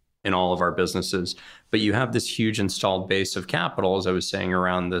in all of our businesses. But you have this huge installed base of capital, as I was saying,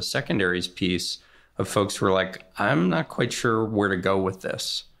 around the secondaries piece of folks who are like, I'm not quite sure where to go with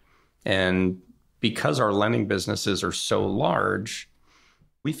this. And because our lending businesses are so large,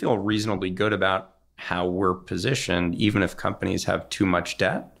 we feel reasonably good about how we're positioned, even if companies have too much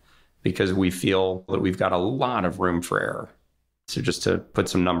debt, because we feel that we've got a lot of room for error. So just to put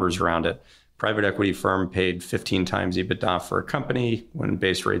some numbers around it, private equity firm paid 15 times EBITDA for a company when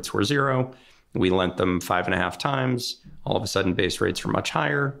base rates were 0. We lent them 5.5 times. All of a sudden, base rates are much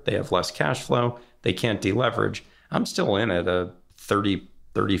higher. They have less cash flow. They can't deleverage. I'm still in at a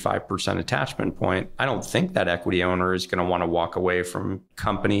 35% attachment point. I don't think that equity owner is going to want to walk away from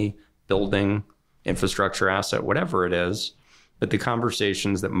company, building, infrastructure asset, whatever it is. But the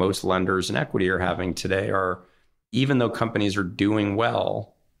conversations that most lenders in equity are having today are, even though companies are doing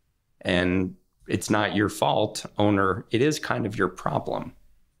well and it's not your fault, owner, it is kind of your problem.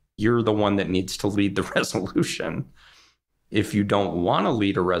 You're the one that needs to lead the resolution. If you don't want to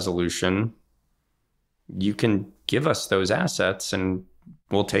lead a resolution, you can give us those assets and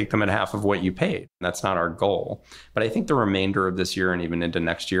we'll take them at half of what you paid. That's not our goal. But I think the remainder of this year and even into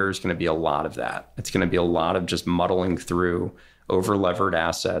next year is going to be a lot of that. It's going to be a lot of just muddling through over-levered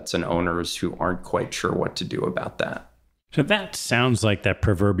assets and owners who aren't quite sure what to do about that. So that sounds like that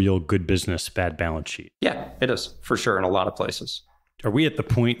proverbial good business, bad balance sheet. Yeah, it is, for sure, in a lot of places. Are we at the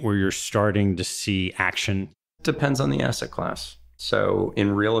point where you're starting to see action? Depends on the asset class. So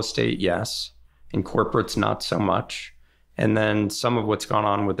in real estate, yes. In corporates, not so much. And then some of what's gone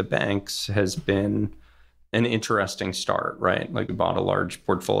on with the banks has been an interesting start, right? Like we bought a large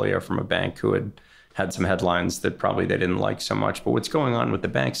portfolio from a bank who had some headlines that probably they didn't like so much. But what's going on with the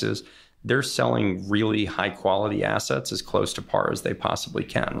banks is they're selling really high quality assets as close to par as they possibly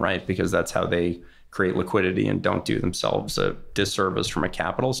can, right? Because that's how they create liquidity and don't do themselves a disservice from a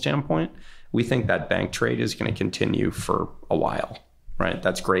capital standpoint. We think that bank trade is going to continue for a while, right?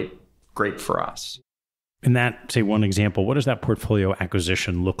 That's great for us. In that, say, one example, what does that portfolio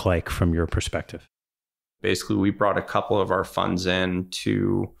acquisition look like from your perspective? Basically, we brought a couple of our funds in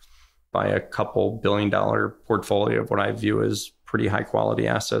to buy a couple $1 billion portfolio of what I view as pretty high quality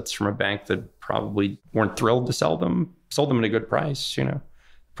assets from a bank that probably weren't thrilled to sell them, sold them at a good price.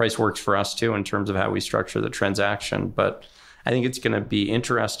 Price works for us too in terms of how we structure the transaction. But I think it's going to be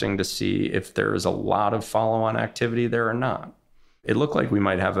interesting to see if there's a lot of follow-on activity there or not. It looked like we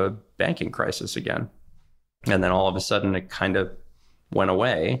might have a banking crisis again. And then all of a sudden it kind of went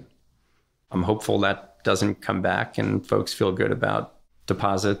away. I'm hopeful that doesn't come back and folks feel good about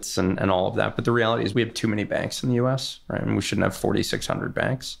deposits and all of that. But the reality is we have too many banks in the US, right? And we shouldn't have 4,600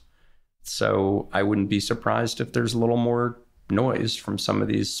 banks. So I wouldn't be surprised if there's a little more noise from some of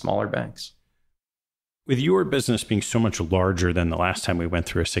these smaller banks. With your business being so much larger than the last time we went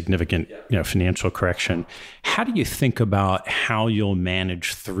through a significant financial correction, how do you think about how you'll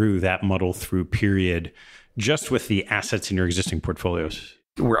manage through that muddle through period just with the assets in your existing portfolios?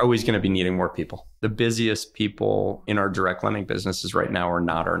 We're always going to be needing more people. The busiest people in our direct lending businesses right now are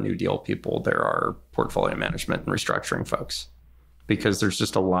not our new deal people. They're our portfolio management and restructuring folks, because there's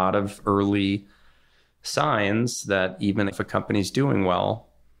just a lot of early signs that even if a company's doing well,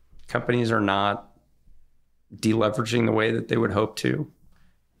 companies are not deleveraging the way that they would hope to.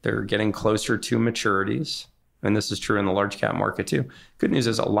 They're getting closer to maturities. And this is true in the large cap market too. Good news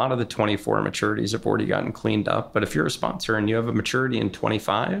is a lot of the 24 maturities have already gotten cleaned up. But if you're a sponsor and you have a maturity in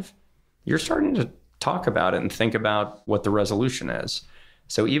 25, you're starting to talk about it and think about what the resolution is.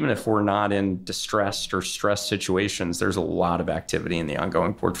 So even if we're not in distressed or stressed situations, there's a lot of activity in the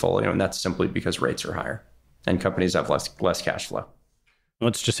ongoing portfolio, and that's simply because rates are higher and companies have less cash flow.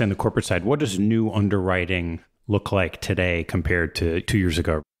 Let's just say on the corporate side, what does new underwriting look like today compared to 2 years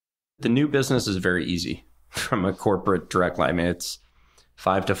ago? The new business is very easy from a corporate direct line. I mean, it's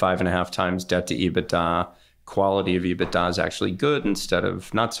 5 to 5.5 times debt to EBITDA. Quality of EBITDA is actually good instead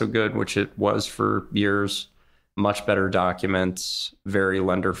of not so good, which it was for years. Much better documents, very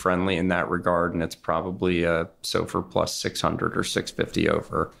lender friendly in that regard. And it's probably a SOFR plus 600 or 650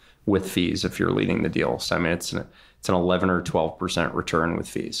 over with fees if you're leading the deal. So, I mean, it's an 11 or 12% return with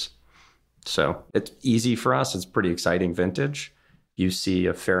fees. So it's easy for us. It's pretty exciting vintage. You see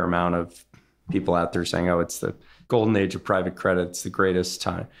a fair amount of people out there saying, oh, it's the golden age of private credit. It's the greatest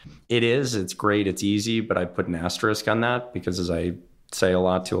time. It is. It's great. It's easy. But I put an asterisk on that because, as I say a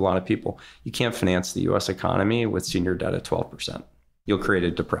lot to a lot of people, you can't finance the U.S. economy with senior debt at 12%. You'll create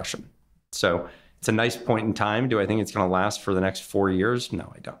a depression. So it's a nice point in time. Do I think it's going to last for the next 4 years?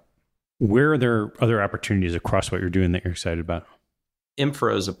 No, I don't. Where are there other opportunities across what you're doing that you're excited about?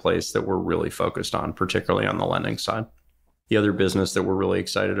 Infra is a place that we're really focused on, particularly on the lending side. The other business that we're really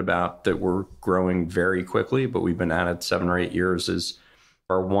excited about that we're growing very quickly, but we've been at it 7 or 8 years, is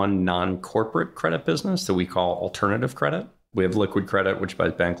our one non-corporate credit business that we call alternative credit. We have liquid credit, which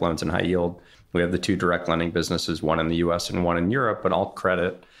buys bank loans and high yield. We have the 2 direct lending businesses, one in the US and one in Europe. But alt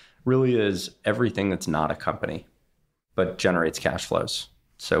credit really is everything that's not a company, but generates cash flows.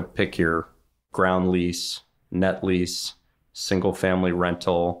 So pick your ground lease, net lease, single family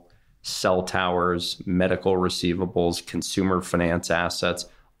rental, cell towers, medical receivables, consumer finance assets.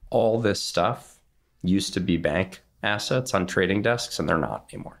 All this stuff used to be bank assets on trading desks, and they're not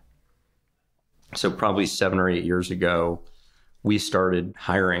anymore. So probably 7 or 8 years ago, we started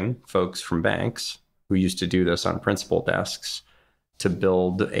hiring folks from banks who used to do this on principal desks to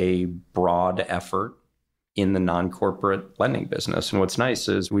build a broad effort in the non-corporate lending business. And what's nice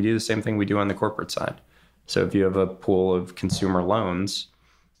is we do the same thing we do on the corporate side. So if you have a pool of consumer loans,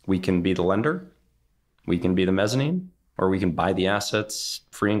 we can be the lender, we can be the mezzanine, or we can buy the assets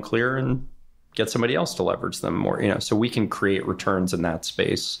free and clear and get somebody else to leverage them more. So we can create returns in that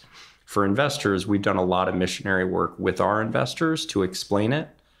space. For investors, we've done a lot of missionary work with our investors to explain it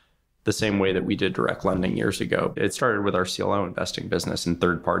the same way that we did direct lending years ago. It started with our CLO investing business and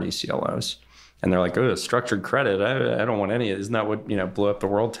third-party CLOs. And they're like, oh, structured credit, I don't want any. Isn't that what blew up the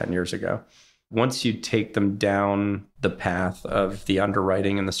world 10 years ago? Once you take them down the path of the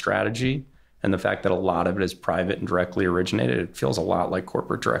underwriting and the strategy, and the fact that a lot of it is private and directly originated, it feels a lot like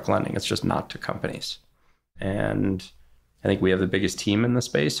corporate direct lending. It's just not to companies. And I think we have the biggest team in the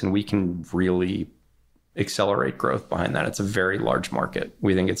space, and we can really accelerate growth behind that. It's a very large market.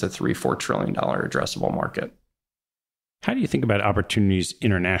 We think it's a $3-4 trillion addressable market. How do you think about opportunities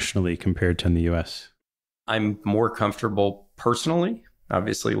internationally compared to in the U.S.? I'm more comfortable personally,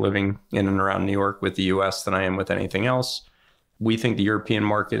 obviously living in and around New York with the U.S. than I am with anything else. We think the European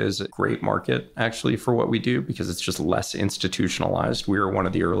market is a great market, actually, for what we do because it's just less institutionalized. We are one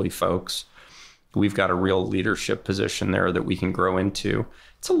of the early folks. We've got a real leadership position there that we can grow into.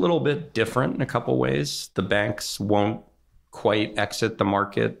 It's a little bit different in a couple ways. The banks won't quite exit the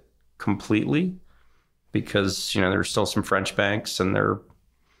market completely because, there's still some French banks and they're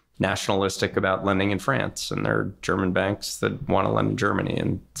nationalistic about lending in France, and there are German banks that want to lend in Germany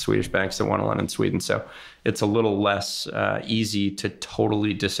and Swedish banks that want to lend in Sweden. So it's a little less easy to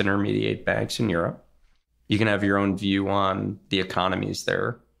totally disintermediate banks in Europe. You can have your own view on the economies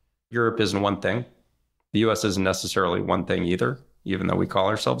there. Europe isn't one thing. The US isn't necessarily one thing either, even though we call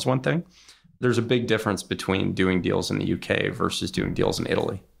ourselves one thing. There's a big difference between doing deals in the UK versus doing deals in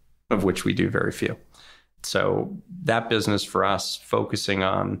Italy, of which we do very few. So that business for us, focusing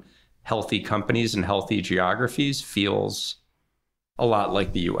on healthy companies and healthy geographies, feels a lot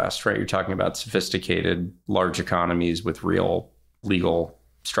like the US, right? You're talking about sophisticated, large economies with real legal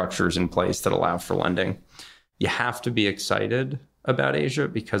structures in place that allow for lending. You have to be excited about Asia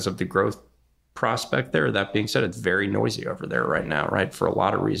because of the growth prospect there. That being said, it's very noisy over there right now, right? For a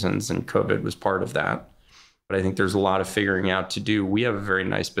lot of reasons, and COVID was part of that. But I think there's a lot of figuring out to do. We have a very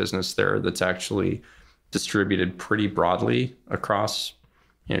nice business there that's actually distributed pretty broadly across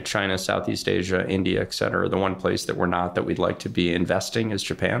China, Southeast Asia, India, et cetera. The one place that we're not, that we'd like to be investing, is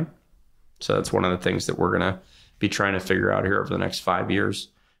Japan. So that's one of the things that we're going to be trying to figure out here over the next 5 years.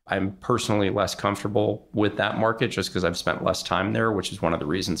 I'm personally less comfortable with that market just because I've spent less time there, which is one of the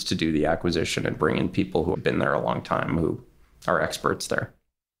reasons to do the acquisition and bring in people who have been there a long time, who are experts there.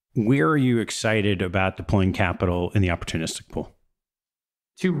 Where are you excited about deploying capital in the opportunistic pool?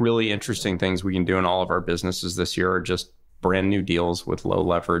 Two really interesting things we can do in all of our businesses this year are just brand new deals with low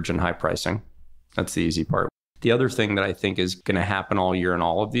leverage and high pricing. That's the easy part. The other thing that I think is going to happen all year in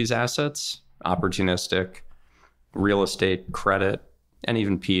all of these assets, opportunistic, real estate, credit, and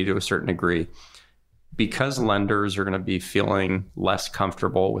even PE to a certain degree, because lenders are going to be feeling less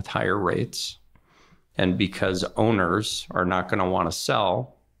comfortable with higher rates, and because owners are not going to want to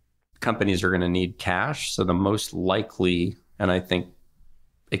sell, companies are going to need cash. So the most likely, and I think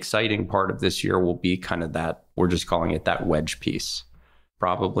exciting part of this year will be kind of that, we're just calling it that wedge piece.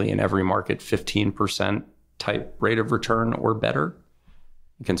 Probably in every market, 15% type rate of return or better.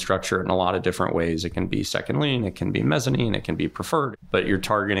 You can structure it in a lot of different ways. It can be second lien, it can be mezzanine, it can be preferred, but you're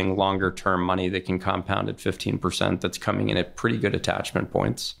targeting longer term money that can compound at 15% that's coming in at pretty good attachment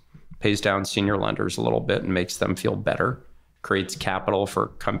points, pays down senior lenders a little bit and makes them feel better, creates capital for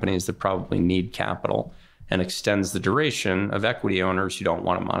companies that probably need capital, and extends the duration of equity owners who don't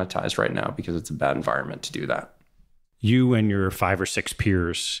want to monetize right now because it's a bad environment to do that. You and your 5 or 6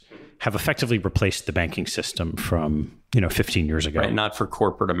 peers have effectively replaced the banking system from, 15 years ago. Right, not for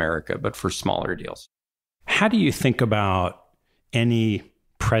corporate America, but for smaller deals. How do you think about any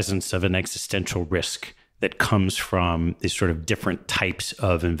presence of an existential risk that comes from these sort of different types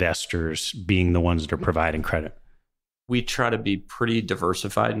of investors being the ones that are providing credit? We try to be pretty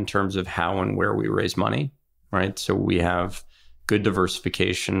diversified in terms of how and where we raise money, right? So we have good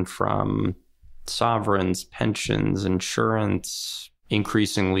diversification from sovereigns, pensions, insurance,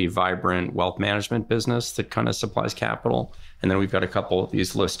 increasingly vibrant wealth management business that kind of supplies capital. And then we've got a couple of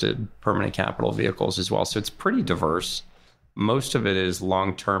these listed permanent capital vehicles as well. So it's pretty diverse. Most of it is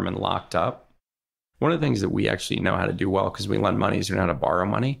long-term and locked up. One of the things that we actually know how to do well, because we lend money, is we know how to borrow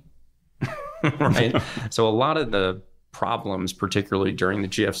money, right? So a lot of the problems, particularly during the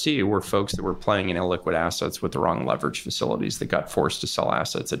GFC, were folks that were playing in illiquid assets with the wrong leverage facilities that got forced to sell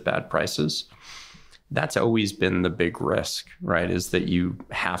assets at bad prices. That's always been the big risk, right? Is that you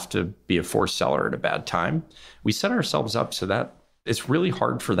have to be a forced seller at a bad time. We set ourselves up so that it's really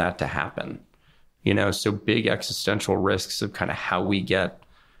hard for that to happen. So big existential risks of kind of how we get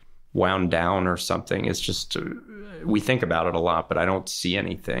wound down or something. It's just, we think about it a lot, but I don't see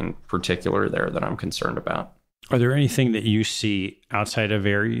anything particular there that I'm concerned about. Are there anything that you see outside of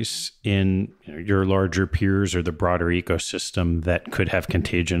Ares in your larger peers or the broader ecosystem that could have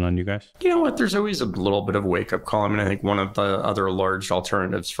contagion on you guys? You know what? There's always a little bit of a wake-up call. I mean, I think one of the other large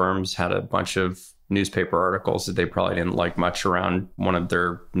alternatives firms had a bunch of newspaper articles that they probably didn't like much around one of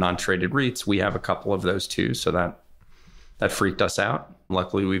their non-traded REITs. We have a couple of those too, so that freaked us out.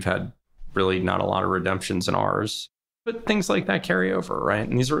 Luckily, we've had really not a lot of redemptions in ours. But things like that carry over, right?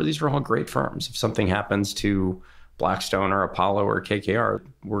 And these are all great firms. If something happens to Blackstone or Apollo or KKR,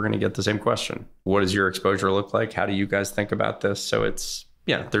 we're going to get the same question. What does your exposure look like? How do you guys think about this? So there's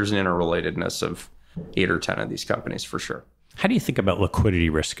an interrelatedness of 8 or 10 of these companies for sure. How do you think about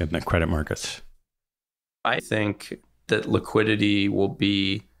liquidity risk in the credit markets? I think that liquidity will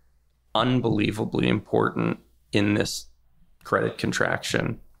be unbelievably important in this credit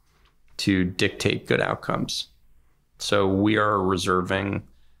contraction to dictate good outcomes. So we are reserving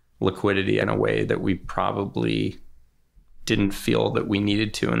liquidity in a way that we probably didn't feel that we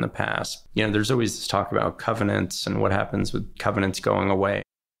needed to in the past. There's always this talk about covenants and what happens with covenants going away.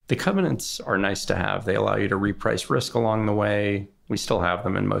 The covenants are nice to have. They allow you to reprice risk along the way. We still have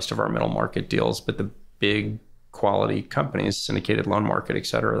them in most of our middle market deals, but the big quality companies, syndicated loan market, et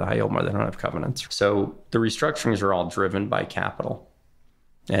cetera, the high yield market, they don't have covenants. So the restructurings are all driven by capital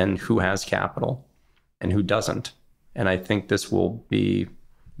and who has capital and who doesn't. And I think this will be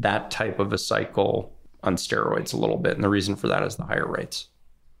that type of a cycle on steroids a little bit. And the reason for that is the higher rates.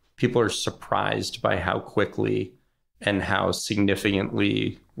 People are surprised by how quickly and how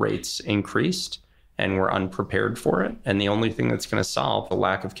significantly rates increased, and we're unprepared for it. And the only thing that's going to solve the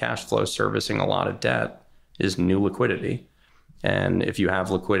lack of cash flow servicing a lot of debt is new liquidity. And if you have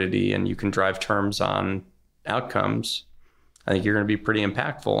liquidity and you can drive terms on outcomes, I think you're going to be pretty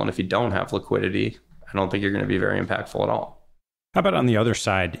impactful. And if you don't have liquidity, I don't think you're going to be very impactful at all. How about on the other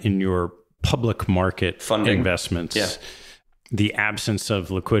side, in your public market funding investments, the absence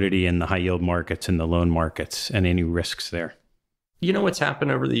of liquidity in the high yield markets and the loan markets and any risks there? What's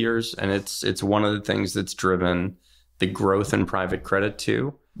happened over the years, and it's one of the things that's driven the growth in private credit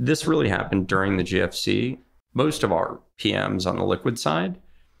too. This really happened during the GFC. Most of our PMs on the liquid side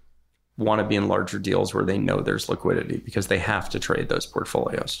want to be in larger deals where they know there's liquidity because they have to trade those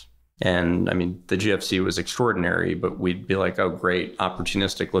portfolios. And I mean, the GFC was extraordinary, but we'd be like, oh, great,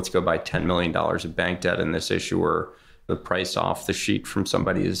 opportunistic. Let's go buy $10 million of bank debt in this issuer. The price off the sheet from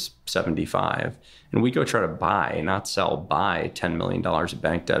somebody is 75. And we go try to buy, not sell, buy $10 million of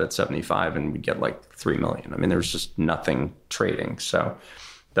bank debt at 75 and we get like 3 million. I mean, there's just nothing trading. So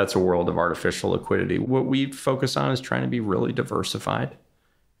that's a world of artificial liquidity. What we focus on is trying to be really diversified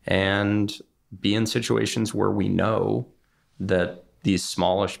and be in situations where we know that these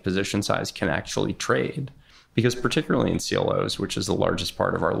smallish position size can actually trade. Because particularly in CLOs, which is the largest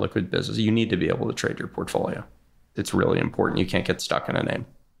part of our liquid business, you need to be able to trade your portfolio. It's really important. You can't get stuck in a name.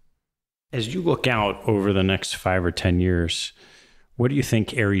 As you look out over the next 5 or 10 years, what do you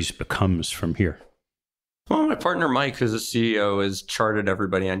think Ares becomes from here? Well, my partner, Mike, who's the CEO, has charted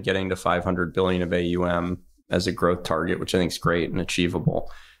everybody on getting to 500 billion of AUM as a growth target, which I think is great and achievable.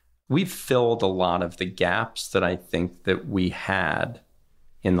 We've filled a lot of the gaps that I think that we had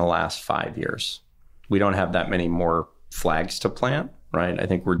in the last 5 years. We don't have that many more flags to plant, right? I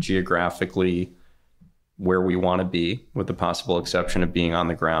think we're geographically where we want to be, with the possible exception of being on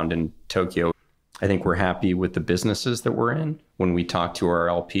the ground in Tokyo. I think we're happy with the businesses that we're in. When we talk to our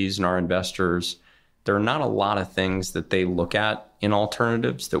LPs and our investors, there are not a lot of things that they look at in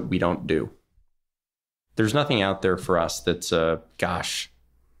alternatives that we don't do. There's nothing out there for us that's gosh,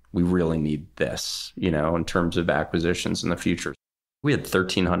 we really need this, in terms of acquisitions in the future. We had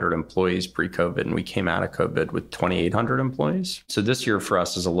 1,300 employees pre-COVID, and we came out of COVID with 2,800 employees. So this year for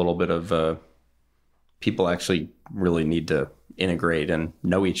us is a little bit of people actually really need to integrate and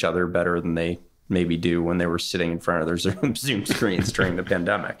know each other better than they maybe do when they were sitting in front of their Zoom screens during the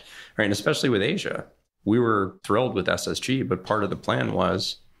pandemic, right? And especially with Asia. We were thrilled with SSG, but part of the plan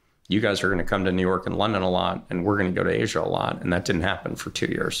was you guys are going to come to New York and London a lot, and we're going to go to Asia a lot. And that didn't happen for 2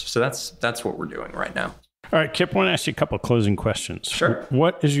 years. So that's what we're doing right now. All right, Kipp, I want to ask you a couple of closing questions. Sure.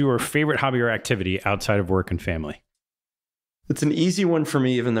 What is your favorite hobby or activity outside of work and family? It's an easy one for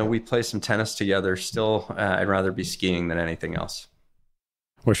me, even though we play some tennis together. Still, I'd rather be skiing than anything else.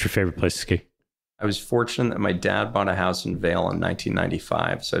 What's your favorite place to ski? I was fortunate that my dad bought a house in Vail in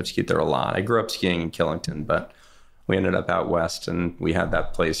 1995, so I've skied there a lot. I grew up skiing in Killington, but we ended up out west, and we had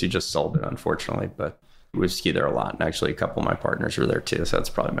that place. He just sold it, unfortunately, but we've skied there a lot. And actually, a couple of my partners are there too, so that's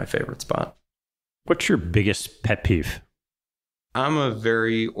probably my favorite spot. What's your biggest pet peeve? I'm a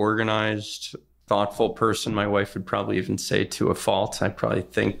very organized, thoughtful person. My wife would probably even say to a fault. I probably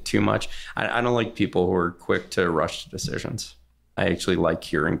think too much. I don't like people who are quick to rush to decisions. I actually like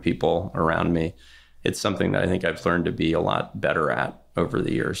hearing people around me. It's something that I think I've learned to be a lot better at over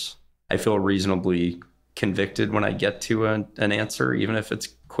the years. I feel reasonably convicted when I get to an answer, even if it's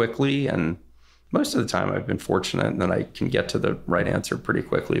quickly. And most of the time I've been fortunate that I can get to the right answer pretty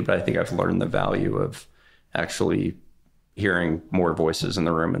quickly. But I think I've learned the value of actually hearing more voices in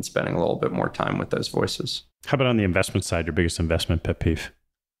the room and spending a little bit more time with those voices. How about on the investment side, your biggest investment pet peeve?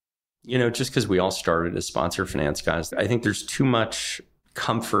 Just because we all started as sponsor finance guys, I think there's too much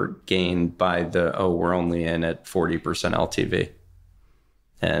comfort gained by we're only in at 40% LTV.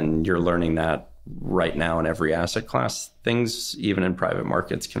 And you're learning that right now in every asset class. Things, even in private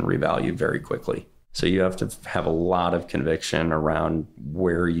markets, can revalue very quickly. So you have to have a lot of conviction around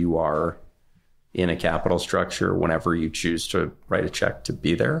where you are in a capital structure whenever you choose to write a check to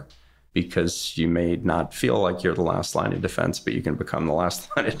be there, because you may not feel like you're the last line of defense, but you can become the last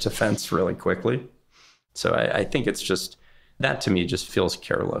line of defense really quickly. So I think it's just, that to me just feels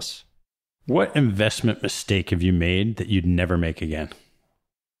careless. What investment mistake have you made that you'd never make again?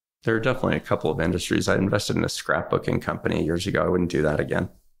 There are definitely a couple of industries. I invested in a scrapbooking company years ago. I wouldn't do that again.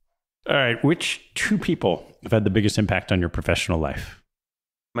 All right. Which two people have had the biggest impact on your professional life?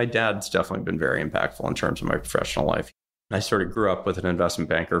 My dad's definitely been very impactful in terms of my professional life. I sort of grew up with an investment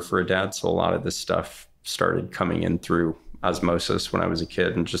banker for a dad, so a lot of this stuff started coming in through osmosis when I was a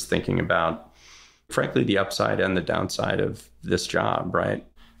kid, and just thinking about, frankly, the upside and the downside of this job, right?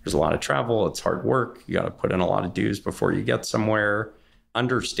 There's a lot of travel. It's hard work. You got to put in a lot of dues before you get somewhere.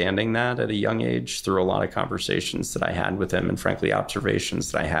 Understanding that at a young age through a lot of conversations that I had with him, and frankly,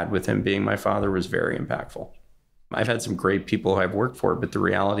 observations that I had with him being my father, was very impactful. I've had some great people who I've worked for, but the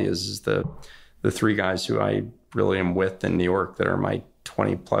reality is the three guys who I really am with in New York that are my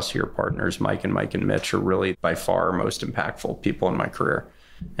 20 plus year partners, Mike and Mitch, are really by far most impactful people in my career.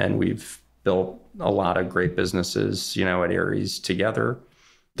 And we've built a lot of great businesses, at Ares together.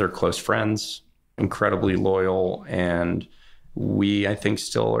 They're close friends, incredibly loyal, and we, I think,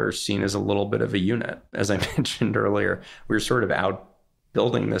 still are seen as a little bit of a unit. As I mentioned earlier, we were sort of out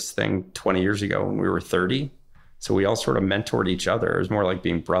building this thing 20 years ago when we were 30. So we all sort of mentored each other. It was more like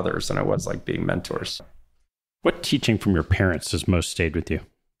being brothers than it was like being mentors. What teaching from your parents has most stayed with you?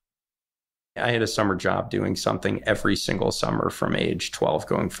 I had a summer job doing something every single summer from age 12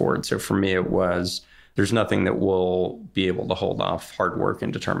 going forward. So for me, it was there's nothing that will be able to hold off hard work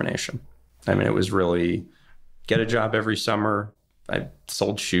and determination. I mean, it was really get a job every summer. I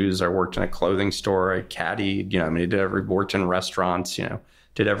sold shoes. I worked in a clothing store. I caddied, worked in restaurants,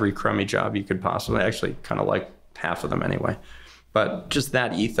 did every crummy job you could possibly, actually kind of like half of them anyway. But just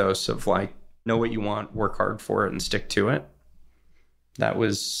that ethos of like, know what you want, work hard for it and stick to it. That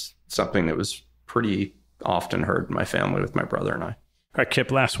was something that was pretty often heard in my family with my brother and I. All right,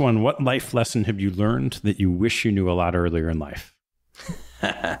 Kipp, last one. What life lesson have you learned that you wish you knew a lot earlier in life?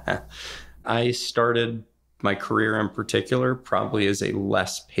 I started my career in particular probably as a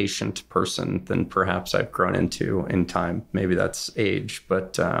less patient person than perhaps I've grown into in time. Maybe that's age,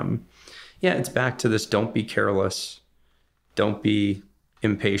 but it's back to this: don't be careless, don't be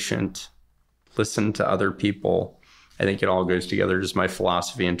impatient, listen to other people. I think it all goes together. Just my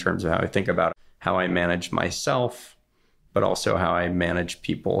philosophy in terms of how I think about how I manage myself, but also how I manage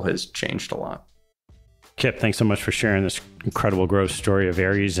people has changed a lot. Kipp, thanks so much for sharing this incredible growth story of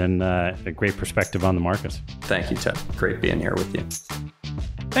Ares and a great perspective on the markets. Thank you, Ted. Great being here with you.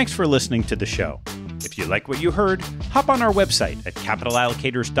 Thanks for listening to the show. If you like what you heard, hop on our website at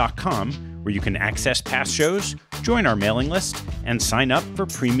capitalallocators.com, where you can access past shows, join our mailing list, and sign up for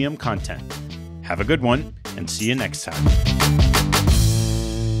premium content. Have a good one, and see you next time.